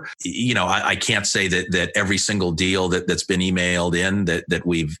number. I can't say that every single deal that's been emailed in that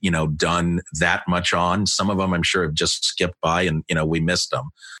we've, done that much on. Some of them I'm sure have just skipped by and, we missed them.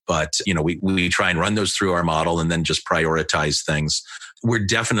 But, we try and run those through our model and then just prioritize things. We're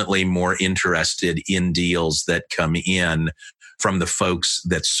definitely more interested in deals that come in from the folks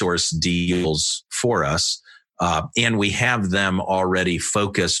that source deals for us. And we have them already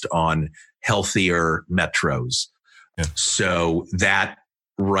focused on healthier metros. Yeah. So that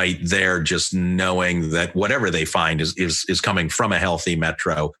right there, just knowing that whatever they find is coming from a healthy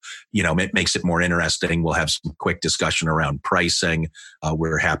metro, it makes it more interesting. We'll have some quick discussion around pricing.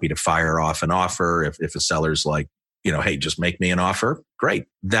 We're happy to fire off an offer. If a seller's like, hey, just make me an offer. Great.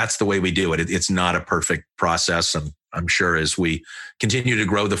 That's the way we do it. It's not a perfect process. And I'm sure as we continue to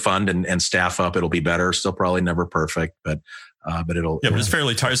grow the fund and staff up, it'll be better. Still probably never perfect, but it'll. Yeah, but it's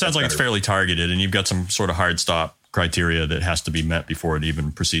fairly. It sounds like it's fairly targeted, and you've got some sort of hard stop criteria that has to be met before it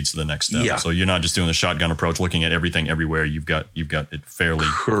even proceeds to the next step. Yeah. So you're not just doing the shotgun approach, looking at everything everywhere. You've got it fairly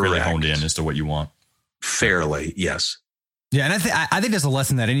honed in as to what you want. Fairly, yes. Yeah, and I think there's a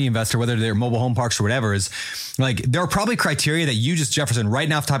lesson that any investor, whether they're mobile home parks or whatever, is like, there are probably criteria that you just, Jefferson, right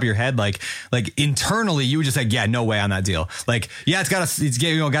now off the top of your head, like internally you would just say, yeah, no way on that deal. Like, yeah, it's got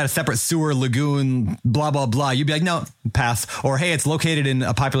a separate sewer lagoon, blah blah blah. You'd be like, no, pass. Or hey, it's located in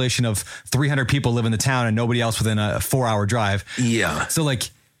a population of 300 people live in the town and nobody else within a 4-hour drive. Yeah. So like,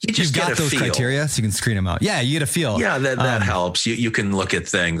 you've got those criteria, so you can screen them out. Yeah, you get a feel. Yeah, that helps. You can look at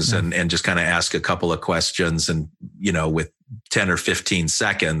things and just kind of ask a couple of questions, and with 10 or 15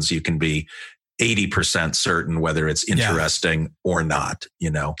 seconds, you can be 80% certain whether it's interesting or not.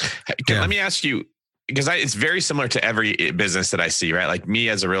 Let me ask you, because it's very similar to every business that I see, right? Like me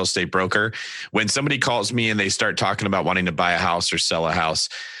as a real estate broker, when somebody calls me and they start talking about wanting to buy a house or sell a house,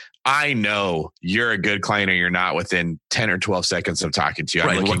 I know you're a good client or you're not within 10 or 12 seconds of talking to you.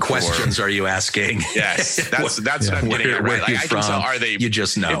 Right. What questions are you asking? Yes. That's what I'm getting at, right? Like, I can tell, you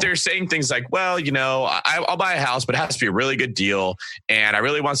just know. If they're saying things like, well, I'll buy a house, but it has to be a really good deal. And I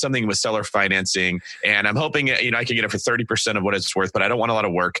really want something with seller financing. And I'm hoping, I can get it for 30% of what it's worth, but I don't want a lot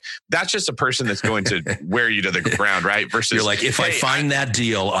of work. That's just a person that's going to wear you to the ground, right? Versus you're like, if I find that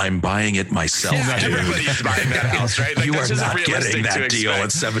deal, I'm buying it myself. Yeah, everybody's buying that house, right? Like, you are not getting that deal at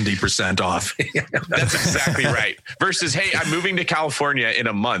 70% off. That's exactly right. Versus, hey, I'm moving to California in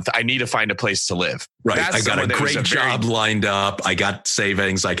a month. I need to find a place to live. Right. I got a great job lined up. I got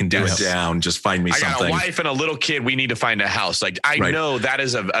savings. I can do it down. Just find me something. I got a wife and a little kid. We need to find a house. Like, I know that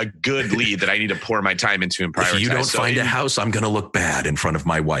is a good lead that I need to pour my time into and prioritize. If you don't find a house, I'm going to look bad in front of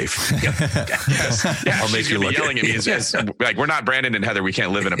my wife. Yes. Yeah, I'll make you look yelling at me. As, like, we're not Brandon and Heather. We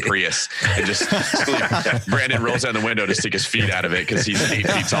can't live in a Prius and just sleep. Brandon rolls down the window to stick his feet out of it because he's 8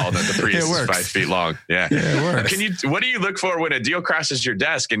 feet tall and the Prius is 5 feet long. Yeah. It works. What do you look for when a deal crosses your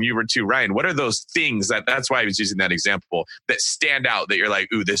desk? And you were too, Ryan, what are those things that's why I was using that example that stand out that you're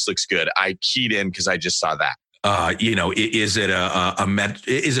like, ooh, this looks good. I keyed in because I just saw that. Is it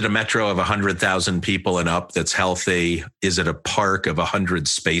a metro of 100,000 people and up that's healthy? Is it a park of 100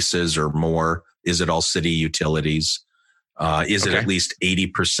 spaces or more? Is it all city utilities? Is it at least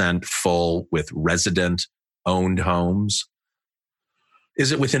 80% full with resident owned homes?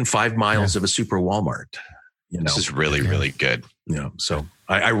 Is it within 5 miles of a super Walmart? This is really, really good. So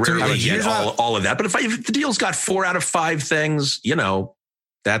I rarely get all of that. But if the deal's got 4 out of 5 things,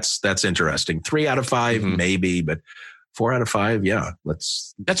 that's interesting. 3 out of 5, maybe, but 4 out of 5, yeah.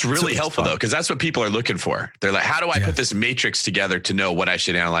 That's really helpful though, because that's what people are looking for. They're like, how do I put this matrix together to know what I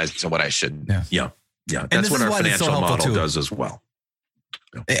should analyze and what I shouldn't? Yeah. That's what our financial model does as well.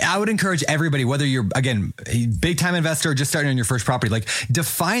 I would encourage everybody, whether you're, again, a big time investor or just starting on your first property, like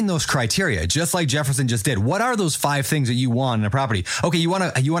define those criteria, just like Jefferson just did. What are those 5 things that you want in a property? Okay, you want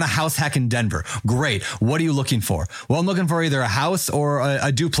a house hack in Denver. Great. What are you looking for? Well, I'm looking for either a house or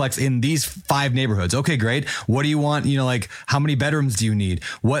a duplex in these 5 neighborhoods. Okay, great. What do you want? Like how many bedrooms do you need?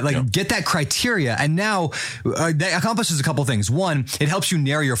 Get that criteria. And now that accomplishes a couple things. 1, it helps you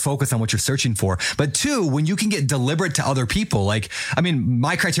narrow your focus on what you're searching for. But 2, when you can get deliberate to other people,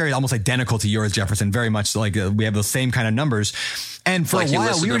 my criteria is almost identical to yours, Jefferson. Very much like we have those same kind of numbers. And for a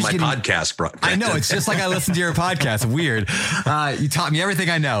while, we were just getting podcast, bro. I know, it's just like I listened to your podcast. Weird. You taught me everything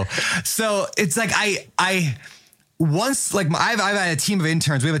I know. So it's like I've had a team of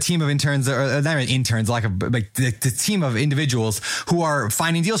interns. We have a team of interns, or not even interns, the team of individuals who are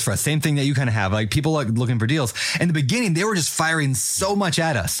finding deals for us. Same thing that you kind of have, like people looking for deals. In the beginning, they were just firing so much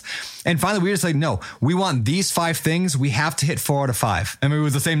at us. And finally, we were just like, no, we want these 5 things. We have to hit 4 out of 5. I mean, it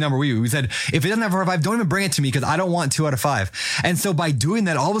was the same number we said, if it doesn't have 4 out of 5, don't even bring it to me because I don't want 2 out of 5. And so by doing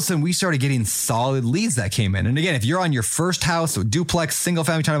that, all of a sudden we started getting solid leads that came in. And again, if you're on your first house, or duplex, single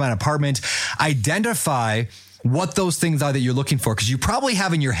family, talking about an apartment, identify what those things are that you're looking for, because you probably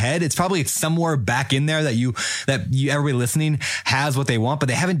have in your head, it's probably somewhere back in there that everybody listening has what they want, but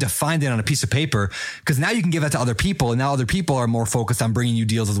they haven't defined it on a piece of paper, because now you can give that to other people, and now other people are more focused on bringing you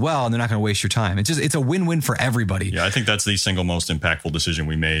deals as well, and they're not going to waste your time. It's a win-win for everybody. Yeah, I think that's the single most impactful decision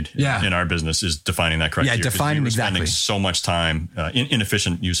we made in our business, is defining that criteria. Yeah, defining exactly. Spending so much time,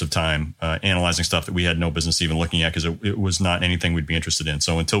 inefficient use of time, analyzing stuff that we had no business even looking at, because it was not anything we'd be interested in.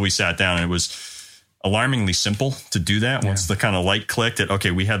 So until we sat down, and it was alarmingly simple to do that. Once the kind of light clicked that,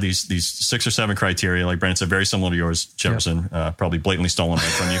 okay, we have these 6 or 7 criteria, like Brandon said, very similar to yours, Jefferson, probably blatantly stolen right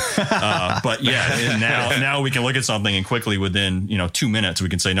from you. But now we can look at something and quickly within, 2 minutes, we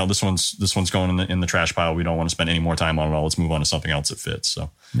can say, no, this one's going in the trash pile. We don't want to spend any more time on it all. Let's move on to something else that fits. So,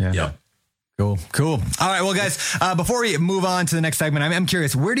 yeah. Cool. All right. Well, guys, before we move on to the next segment, I'm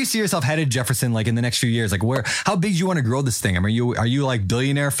curious, where do you see yourself headed, Jefferson, like in the next few years? Like how big do you want to grow this thing? I mean, are you like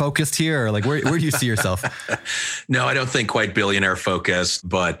billionaire focused here, or like where do you see yourself? No, I don't think quite billionaire focused,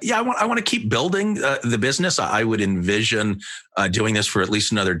 but yeah, I want to keep building the business. I would envision doing this for at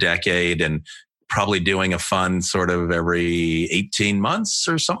least another decade, and probably doing a fund sort of every 18 months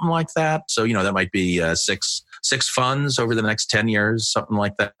or something like that. So, that might be 6 funds over the next 10 years, something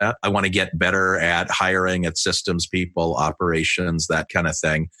like that. I want to get better at hiring, at systems people, operations, that kind of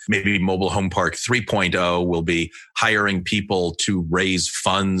thing. Maybe Mobile Home Park 3.0 will be hiring people to raise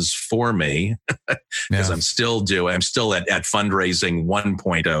funds for me, because I'm still at fundraising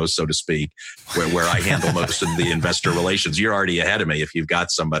 1.0, so to speak, where I handle most of the investor relations. You're already ahead of me if you've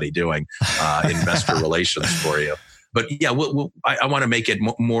got somebody doing investor relations for you. But yeah, I want to make it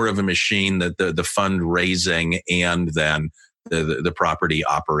more of a machine, that the fundraising and then the property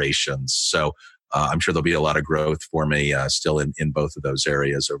operations. So I'm sure there'll be a lot of growth for me still in both of those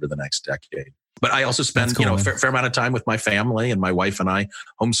areas over the next decade. But I also spend a fair amount of time with my family, and my wife and I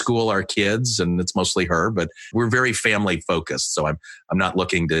homeschool our kids, and it's mostly her. But we're very family focused, so I'm not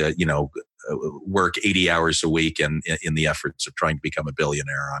looking to work 80 hours a week in the efforts of trying to become a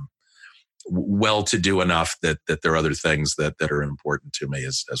billionaire. I'm well-to-do enough that there are other things that are important to me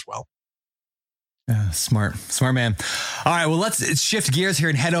as well. Smart man. All right, well, let's shift gears here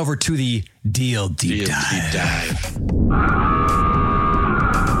and head over to the deal deep dive.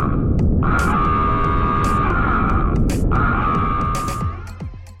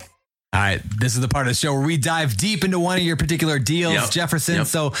 All right, this is the part of the show where we dive deep into one of your particular deals, Jefferson.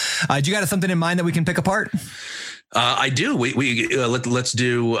 So do you got something in mind that we can pick apart? I do. Let's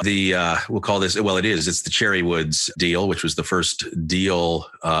do the, we'll call this, it's the Cherrywoods deal, which was the first deal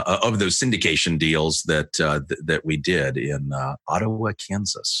of those syndication deals that we did in Ottawa,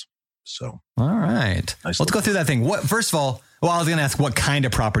 Kansas. So, all right, let's go through that thing. First of all, I was going to ask, what kind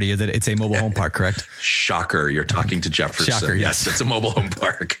of property is it? It's a mobile home park, correct? Shocker. You're talking to Jefferson. Shocker, yes. It's a mobile home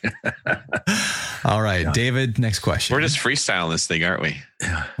park. All right, David, next question. We're just freestyling this thing, aren't we?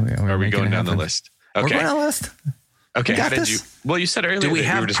 Yeah. Are we going down the list? Okay. We're going down the list. Okay, how did you? Well, you said earlier. Do we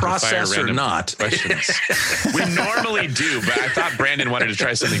have process or not? Questions. We normally do, but I thought Brandon wanted to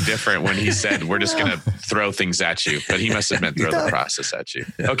try something different when he said we're just going to throw things at you. But he must have meant throw the process at you.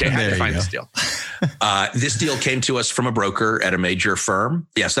 Okay, how do you find this deal? This deal came to us from a broker at a major firm.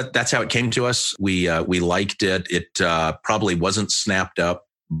 Yes, that's how it came to us. We liked it. It probably wasn't snapped up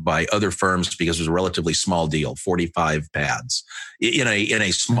by other firms because it was a relatively small deal, 45 pads in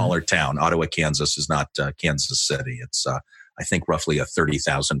a smaller town. Ottawa, Kansas is not Kansas City. It's I think roughly a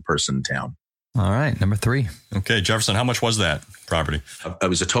 30,000 person town. All right, number 3. Okay, Jefferson, how much was that property? It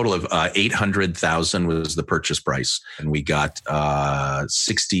was a total of $800,000 was the purchase price, and we got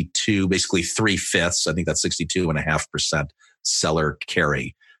 62, basically 3/5. I think that's 62.5% seller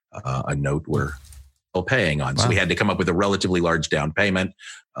carry, a note we're still paying on. Wow. So we had to come up with a relatively large down payment,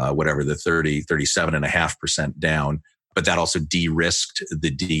 whatever the 37.5% down. But that also de-risked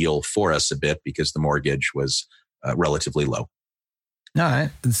the deal for us a bit because the mortgage was relatively low. All right.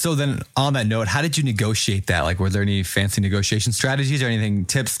 So then on that note, how did you negotiate that? Like, were there any fancy negotiation strategies or anything,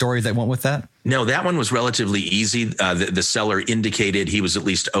 tips, stories that went with that? No, that one was relatively easy. The seller indicated he was at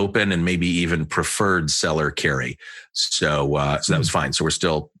least open and maybe even preferred seller carry. So that was fine. So we're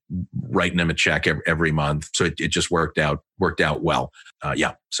still writing him a check every month. So it just worked out well.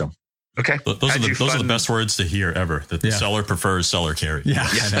 Yeah. So. Okay. Those are the best words to hear ever. That the seller prefers seller carry. Yeah.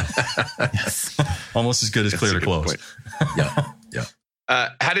 Yes. Almost as good as clear to close. Yeah.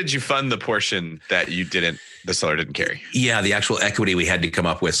 How did you fund the portion that the seller didn't carry? Yeah, the actual equity we had to come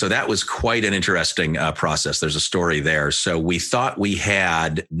up with. So that was quite an interesting process. There's a story there. So we thought we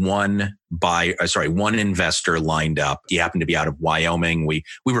had one investor lined up. He happened to be out of Wyoming. We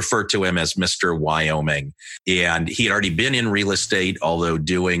refer to him as Mr. Wyoming. And he had already been in real estate, although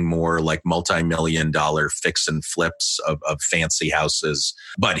doing more like multi-million-dollar fix and flips of fancy houses.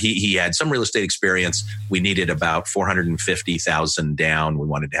 But he had some real estate experience. We needed about $450,000 down. We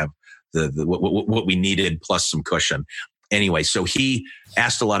wanted to have what we needed plus some cushion. Anyway, so he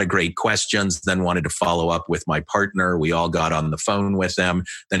asked a lot of great questions, then wanted to follow up with my partner. We all got on the phone with him.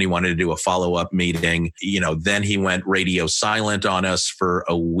 Then he wanted to do a follow-up meeting. Then he went radio silent on us for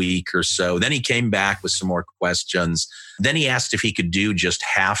a week or so. Then he came back with some more questions. Then he asked if he could do just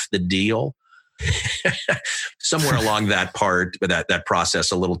half the deal. Somewhere along that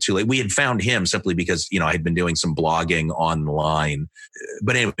process a little too late. We had found him simply because, I had been doing some blogging online.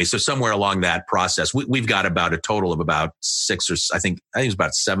 But anyway, so somewhere along that process, we've got about a total of about 6 or I think it was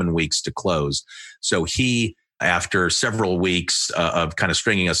about 7 weeks to close. So he, after several weeks of kind of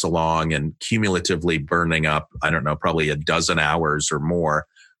stringing us along and cumulatively burning up, I don't know, probably a dozen hours or more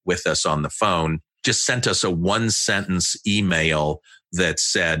with us on the phone, just sent us a 1-sentence email that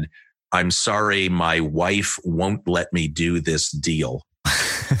said, "I'm sorry, my wife won't let me do this deal."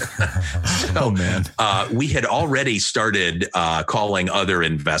 Oh, man. We had already started calling other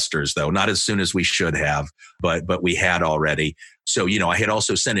investors, though, not as soon as we should have, but we had already. So, I had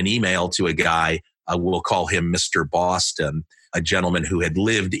also sent an email to a guy, we'll call him Mr. Boston, a gentleman who had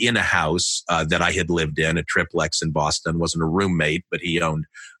lived in a house that I had lived in, a triplex in Boston, wasn't a roommate, but he owned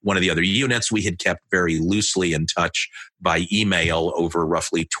one of the other units. We had kept very loosely in touch by email over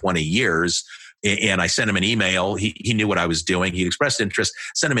roughly 20 years. And I sent him an email. He knew what I was doing. He expressed interest,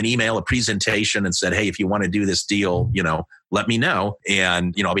 sent him an email, a presentation, and said, "Hey, if you want to do this deal, let me know.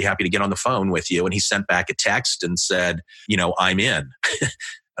 And, I'll be happy to get on the phone with you." And he sent back a text and said, "I'm in." And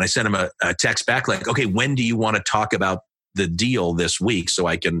I sent him a text back like, "Okay, when do you want to talk about the deal this week so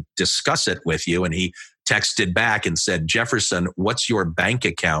I can discuss it with you?" And he texted back and said, "Jefferson, what's your bank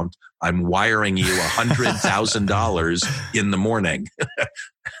account? I'm wiring you $100,000 in the morning."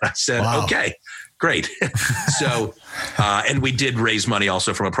 I said, wow. Okay, great. So, and we did raise money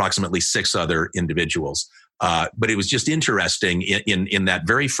also from approximately 6 other individuals. But it was just interesting in that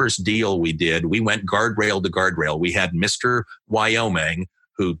very first deal we did, we went guardrail to guardrail. We had Mr. Wyoming,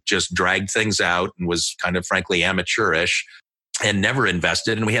 who just dragged things out and was kind of frankly amateurish and never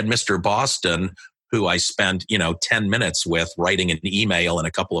invested. And we had Mr. Boston, who I spent, 10 minutes with writing an email and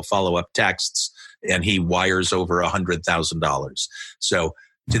a couple of follow-up texts, and he wires over $100,000. So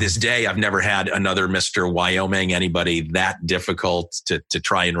to this day, I've never had another Mr. Wyoming, anybody that difficult to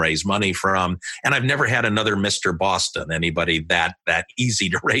try and raise money from. And I've never had another Mr. Boston, anybody that easy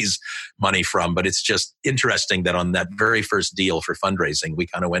to raise money from. But it's just interesting that on that very first deal for fundraising, we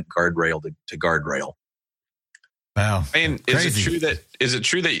kind of went guardrail to guardrail. Wow. And is it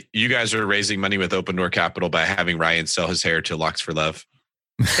true that you guys are raising money with Open Door Capital by having Ryan sell his hair to Locks for Love?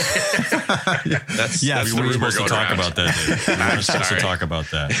 That's we were supposed to talk about that. We were supposed to talk about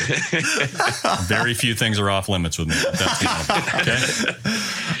that. Very few things are off limits with me. That's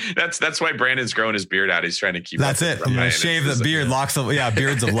okay. That's why Brandon's growing his beard out. He's trying to keep. That's it. Shave the beard, locks of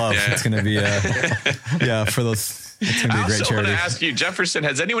beards of love. Yeah. It's going to be for those. It's going to be a great charity. I also want to ask you, Jefferson,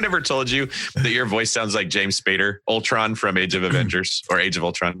 has anyone ever told you that your voice sounds like James Spader, Ultron from Age of Avengers or Age of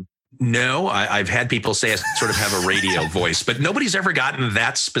Ultron? No, I've had people say I sort of have a radio voice, but nobody's ever gotten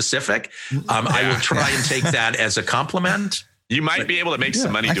that specific. I will try and take that as a compliment. You might be able to make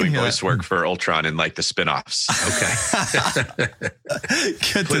some money doing voice work for Ultron and like the spinoffs. Okay.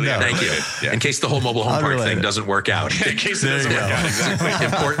 Good to know. Thank you. Yeah. In case the whole mobile home park thing doesn't work out. In case it doesn't work out. Exactly.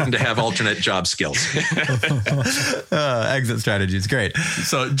 Important to have alternate job skills. Exit strategies. Great.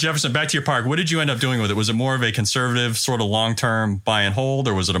 So Jefferson, back to your park. What did you end up doing with it? Was it more of a conservative sort of long-term buy and hold,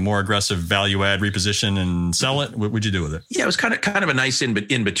 or was it a more aggressive value add, reposition and sell it? What would you do with it? Yeah, it was kind of a nice in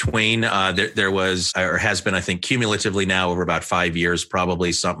between. There was, or has been, I think, cumulatively now over about 5 years,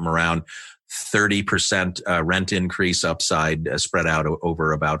 probably something around 30% rent increase upside spread out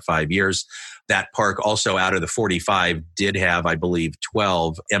over about 5 years. That park also, out of the 45, did have, I believe,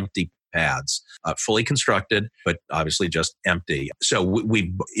 12 empty pads, fully constructed, but obviously just empty. So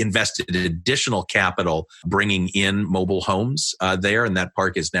we invested additional capital bringing in mobile homes there, and that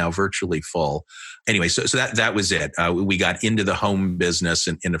park is now virtually full. Anyway, so that was it. We got into the home business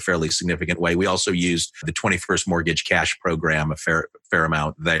in a fairly significant way. We also used the 21st Mortgage Cash Program a fair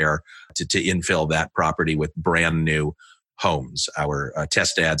amount there to infill that property with brand new homes. Our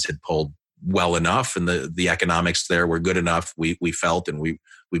test ads had pulled well enough, and the economics there were good enough. We felt, and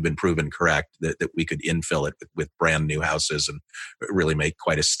we've been proven correct, that we could infill it with brand new houses and really make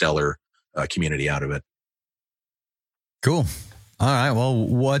quite a stellar community out of it. Cool. All right. Well,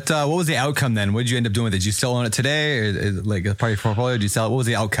 what was the outcome then? What did you end up doing with it? Did you still own it today, or like a part of your portfolio? Did you sell it? What was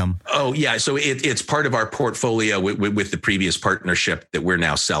the outcome? Oh yeah, so it's part of our portfolio with the previous partnership that we're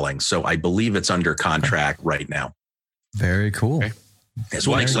now selling. So I believe it's under contract right now. Very cool. Okay. Yes,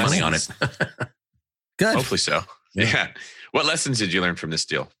 we'll make some money on it. Good. Hopefully so. Yeah. What lessons did you learn from this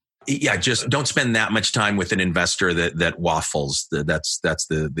deal? Yeah, just don't spend that much time with an investor that waffles. That's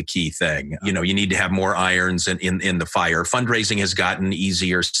the key thing. You know, you need to have more irons in the fire. Fundraising has gotten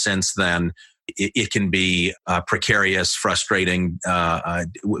easier since then. It can be precarious, frustrating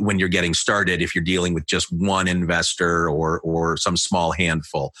when you're getting started if you're dealing with just one investor or some small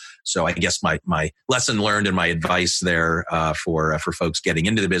handful. So I guess my lesson learned and my advice there for folks getting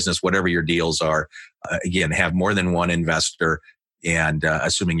into the business, whatever your deals are, again, have more than one investor, and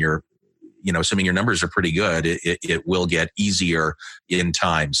assuming your numbers are pretty good, it will get easier in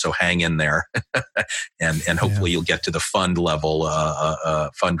time. So hang in there, and hopefully you'll get to the fund level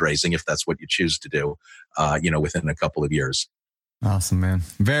fundraising if that's what you choose to do. Within a couple of years. Awesome, man.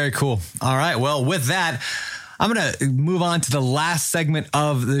 Very cool. All right. Well, with that, I'm going to move on to the last segment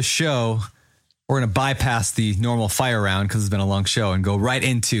of the show. We're going to bypass the normal fire round because it's been a long show and go right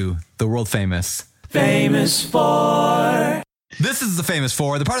into the world famous Famous Four. This is the Famous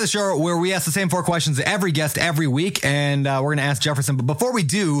Four, the part of the show where we ask the same four questions to every guest every week, and we're going to ask Jefferson. But before we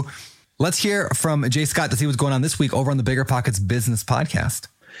do, let's hear from Jay Scott to see what's going on this week over on the Bigger Pockets Business Podcast.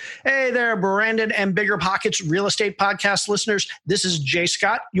 Hey there, Brandon and Bigger Pockets Real Estate Podcast listeners. This is Jay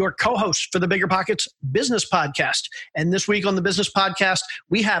Scott, your co-host for the Bigger Pockets Business Podcast. And this week on the Business Podcast,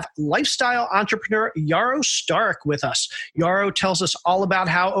 we have lifestyle entrepreneur Yaro Starik with us. Yaro tells us all about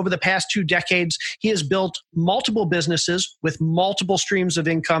how over the past 2 decades, he has built multiple businesses with multiple streams of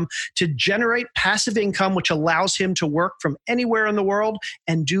income to generate passive income, which allows him to work from anywhere in the world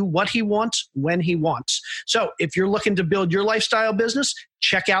and do what he wants when he wants. So if you're looking to build your lifestyle business,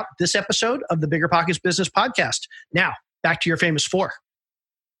 check out this episode of the Bigger Pockets Business Podcast. Now, back to your Famous Four.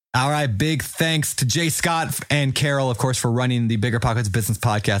 All right. Big thanks to Jay Scott and Carol, of course, for running the Bigger Pockets Business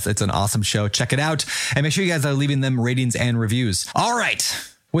Podcast. It's an awesome show. Check it out. And make sure you guys are leaving them ratings and reviews. All right.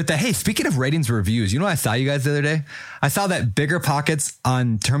 Hey, speaking of ratings and reviews, you know what I saw you guys the other day? I saw that Bigger Pockets,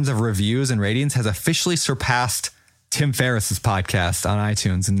 on terms of reviews and ratings, has officially surpassed Tim Ferriss's podcast on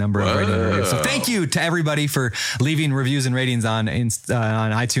iTunes and number of rating reviews. So thank you to everybody for leaving reviews and ratings on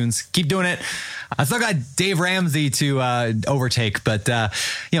iTunes. Keep doing it. I still got Dave Ramsey to overtake, but thank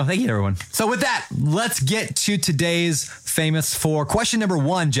you to everyone. So with that, let's get to today's Famous Four. Question number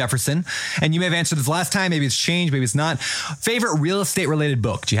 1, Jefferson, and you may have answered this last time. Maybe it's changed, maybe it's not. Favorite real estate related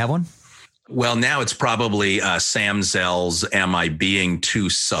book? Do you have one? Well, now it's probably Sam Zell's "Am I Being Too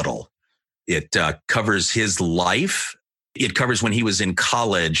Subtle?" It covers his life. It covers when he was in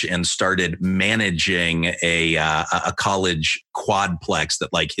college and started managing a college quadplex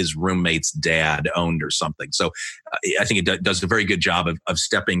that like his roommate's dad owned or something. So I think it does a very good job of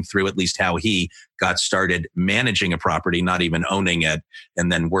stepping through at least how he got started managing a property, not even owning it,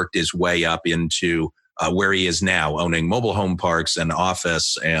 and then worked his way up into where he is now, owning mobile home parks and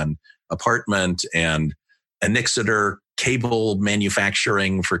office and apartment and an Exeter cable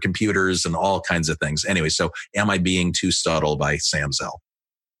manufacturing for computers and all kinds of things. Anyway, so Am I Being Too Subtle by Sam Zell.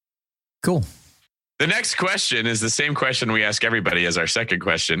 Cool. The next question is the same question we ask everybody as our second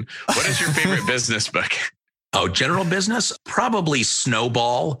question. What is your favorite business book? Oh, general business? Probably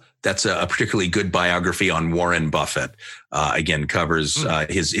Snowball. That's a particularly good biography on Warren Buffett. Again, covers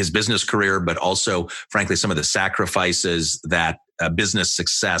his business career, but also, frankly, some of the sacrifices that business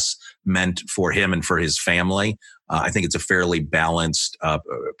success meant for him and for his family. I think it's a fairly balanced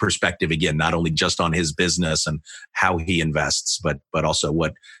perspective, again, not only just on his business and how he invests, but also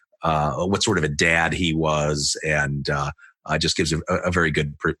what sort of a dad he was, and just gives a very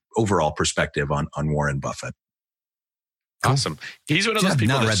good overall perspective on Warren Buffett. Awesome. He's one of those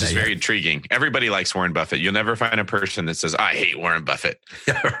people that's just very intriguing. Everybody likes Warren Buffett. You'll never find a person that says, I hate Warren Buffett.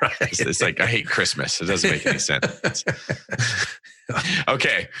 Yeah, right. It's like, I hate Christmas. It doesn't make any sense.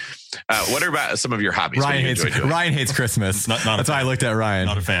 Okay. What about some of your hobbies? Ryan hates Christmas. That's why I looked at Ryan.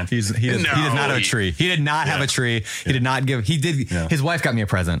 Not a fan. He does not have a tree. He did not have a tree. He did not give. His wife got me a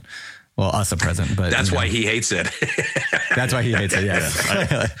present. Well, us a present, but that's why he hates it. That's why he hates it.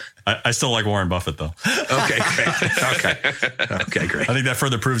 Yeah. I still like Warren Buffett though. Okay, great. Okay, great. I think that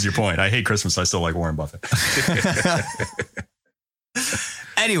further proves your point. I hate Christmas. I still like Warren Buffett.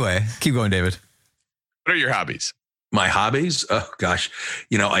 Anyway, keep going, David. What are your hobbies? My hobbies? Oh, gosh.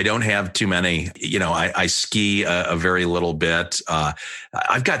 I don't have too many. I ski a very little bit.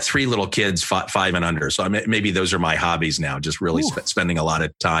 I've got 3 little kids, 5 and under. So maybe those are my hobbies now, just really spending a lot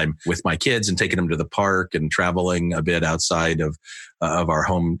of time with my kids and taking them to the park and traveling a bit outside of our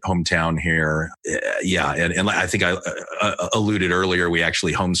hometown here. Yeah. And I think I alluded earlier, we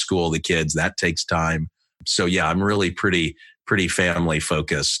actually homeschool the kids. That takes time. So yeah, I'm really pretty family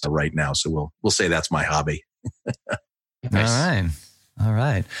focused right now. So we'll say that's my hobby. Nice. All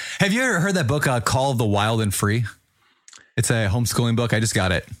right. Have you ever heard that book, Call of the Wild and Free? It's a homeschooling book. I just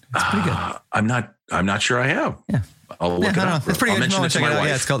got it. It's pretty good. I'm not sure I have. Yeah. I'll look it up. It's pretty good. Mention it to my wife.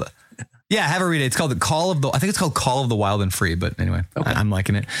 Yeah, it's called. Yeah, have a read it. It's called I think it's called Call of the Wild and Free. But anyway, okay. I'm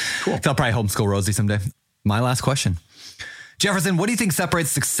liking it. Cool. So I'll probably homeschool Rosie someday. My last question. Jefferson, what do you think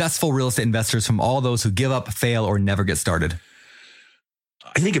separates successful real estate investors from all those who give up, fail, or never get started?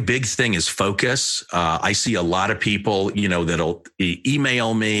 I think a big thing is focus. I see a lot of people, that'll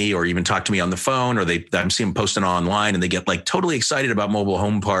email me or even talk to me on the phone, or I'm seeing them posting online and they get like totally excited about mobile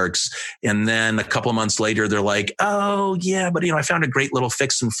home parks. And then a couple of months later, they're like, oh yeah, but I found a great little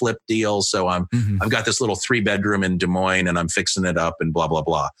fix and flip deal. So I've got this little 3-bedroom in Des Moines and I'm fixing it up and blah, blah,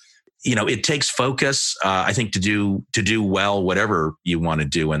 blah. It takes focus, I think, to do well, whatever you want to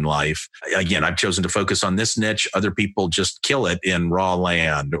do in life. Again, I've chosen to focus on this niche. Other people just kill it in raw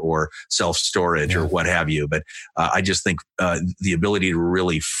land or self-storage or what have you. But I just think the ability to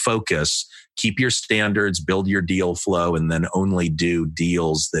really focus, keep your standards, build your deal flow, and then only do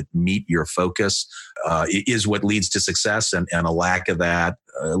deals that meet your focus is what leads to success. And a lack of that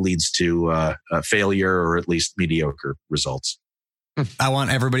leads to failure or at least mediocre results. I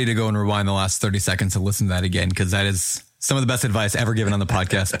want everybody to go and rewind the last 30 seconds to listen to that again, because that is some of the best advice ever given on the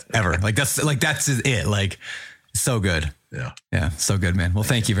podcast ever. That's it. Like, so good. Yeah. So good, man. Well,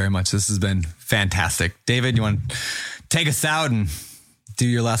 thank you very much. This has been fantastic. David, you want to take us out and do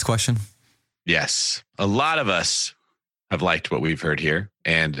your last question? Yes. A lot of us have liked what we've heard here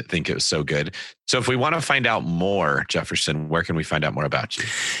and think it was so good. So if we want to find out more, Jefferson, where can we find out more about you?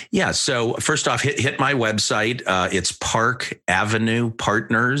 Yeah. So first off, hit my website. It's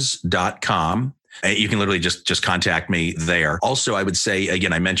parkavenuepartners.com. You can literally just contact me there. Also, I would say,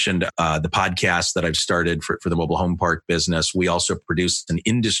 again, I mentioned the podcast that I've started for the mobile home park business. We also produce an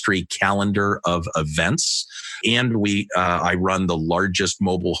industry calendar of events. And I run the largest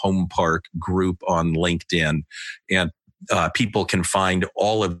mobile home park group on LinkedIn. And people can find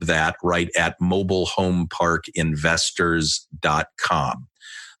all of that right at mobilehomeparkinvestors.com.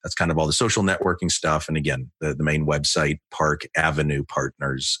 That's kind of all the social networking stuff. And again, the main website,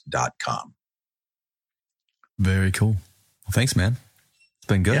 parkavenuepartners.com. Very cool. Well, thanks, man. It's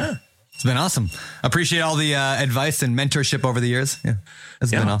been good. Yeah. It's been awesome. Appreciate all the advice and mentorship over the years. Yeah.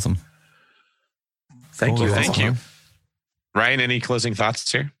 It's been awesome. Thank you. Thank you. Ryan, any closing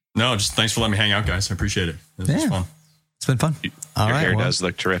thoughts here? No, just thanks for letting me hang out, guys. I appreciate it. It was fun. It's been fun. Your hair does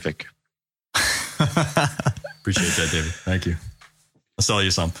look terrific. Appreciate that, David. Thank you. I'll sell you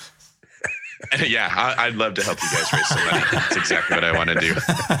some. Yeah, I'd love to help you guys raise some money. That's exactly what I want to do.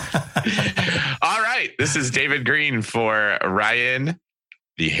 All right. This is David Green for Ryan,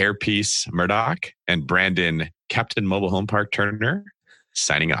 the hairpiece Murdoch, and Brandon, Captain Mobile Home Park Turner,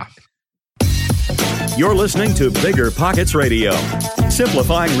 signing off. You're listening to Bigger Pockets Radio,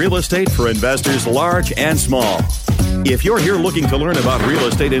 simplifying real estate for investors large and small. If you're here looking to learn about real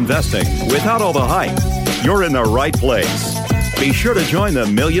estate investing without all the hype, you're in the right place. Be sure to join the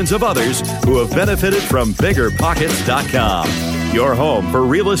millions of others who have benefited from BiggerPockets.com, your home for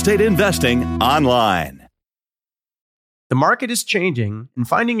real estate investing online. The market is changing, and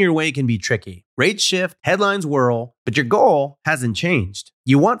finding your way can be tricky. Rates shift, headlines whirl, but your goal hasn't changed.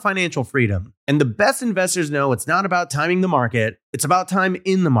 You want financial freedom, and the best investors know it's not about timing the market, it's about time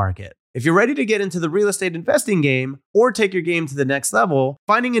in the market. If you're ready to get into the real estate investing game or take your game to the next level,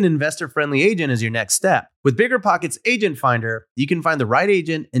 finding an investor-friendly agent is your next step. With BiggerPockets Agent Finder, you can find the right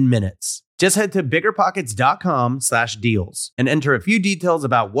agent in minutes. Just head to biggerpockets.com/deals and enter a few details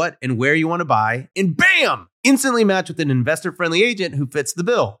about what and where you want to buy, and bam! Instantly match with an investor-friendly agent who fits the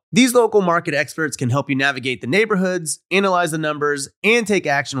bill. These local market experts can help you navigate the neighborhoods, analyze the numbers, and take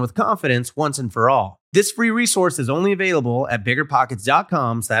action with confidence once and for all. This free resource is only available at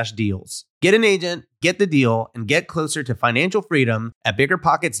biggerpockets.com/deals. Get an agent, get the deal, and get closer to financial freedom at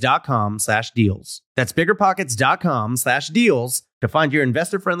biggerpockets.com/deals. That's biggerpockets.com/deals to find your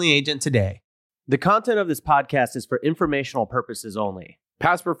investor-friendly agent today. The content of this podcast is for informational purposes only.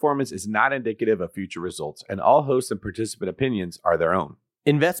 Past performance is not indicative of future results, and all host and participant opinions are their own.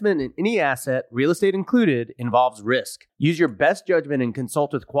 Investment in any asset, real estate included, involves risk. Use your best judgment and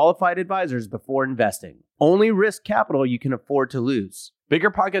consult with qualified advisors before investing. Only risk capital you can afford to lose.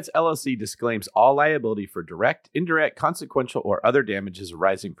 BiggerPockets LLC disclaims all liability for direct, indirect, consequential, or other damages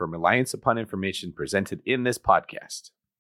arising from reliance upon information presented in this podcast.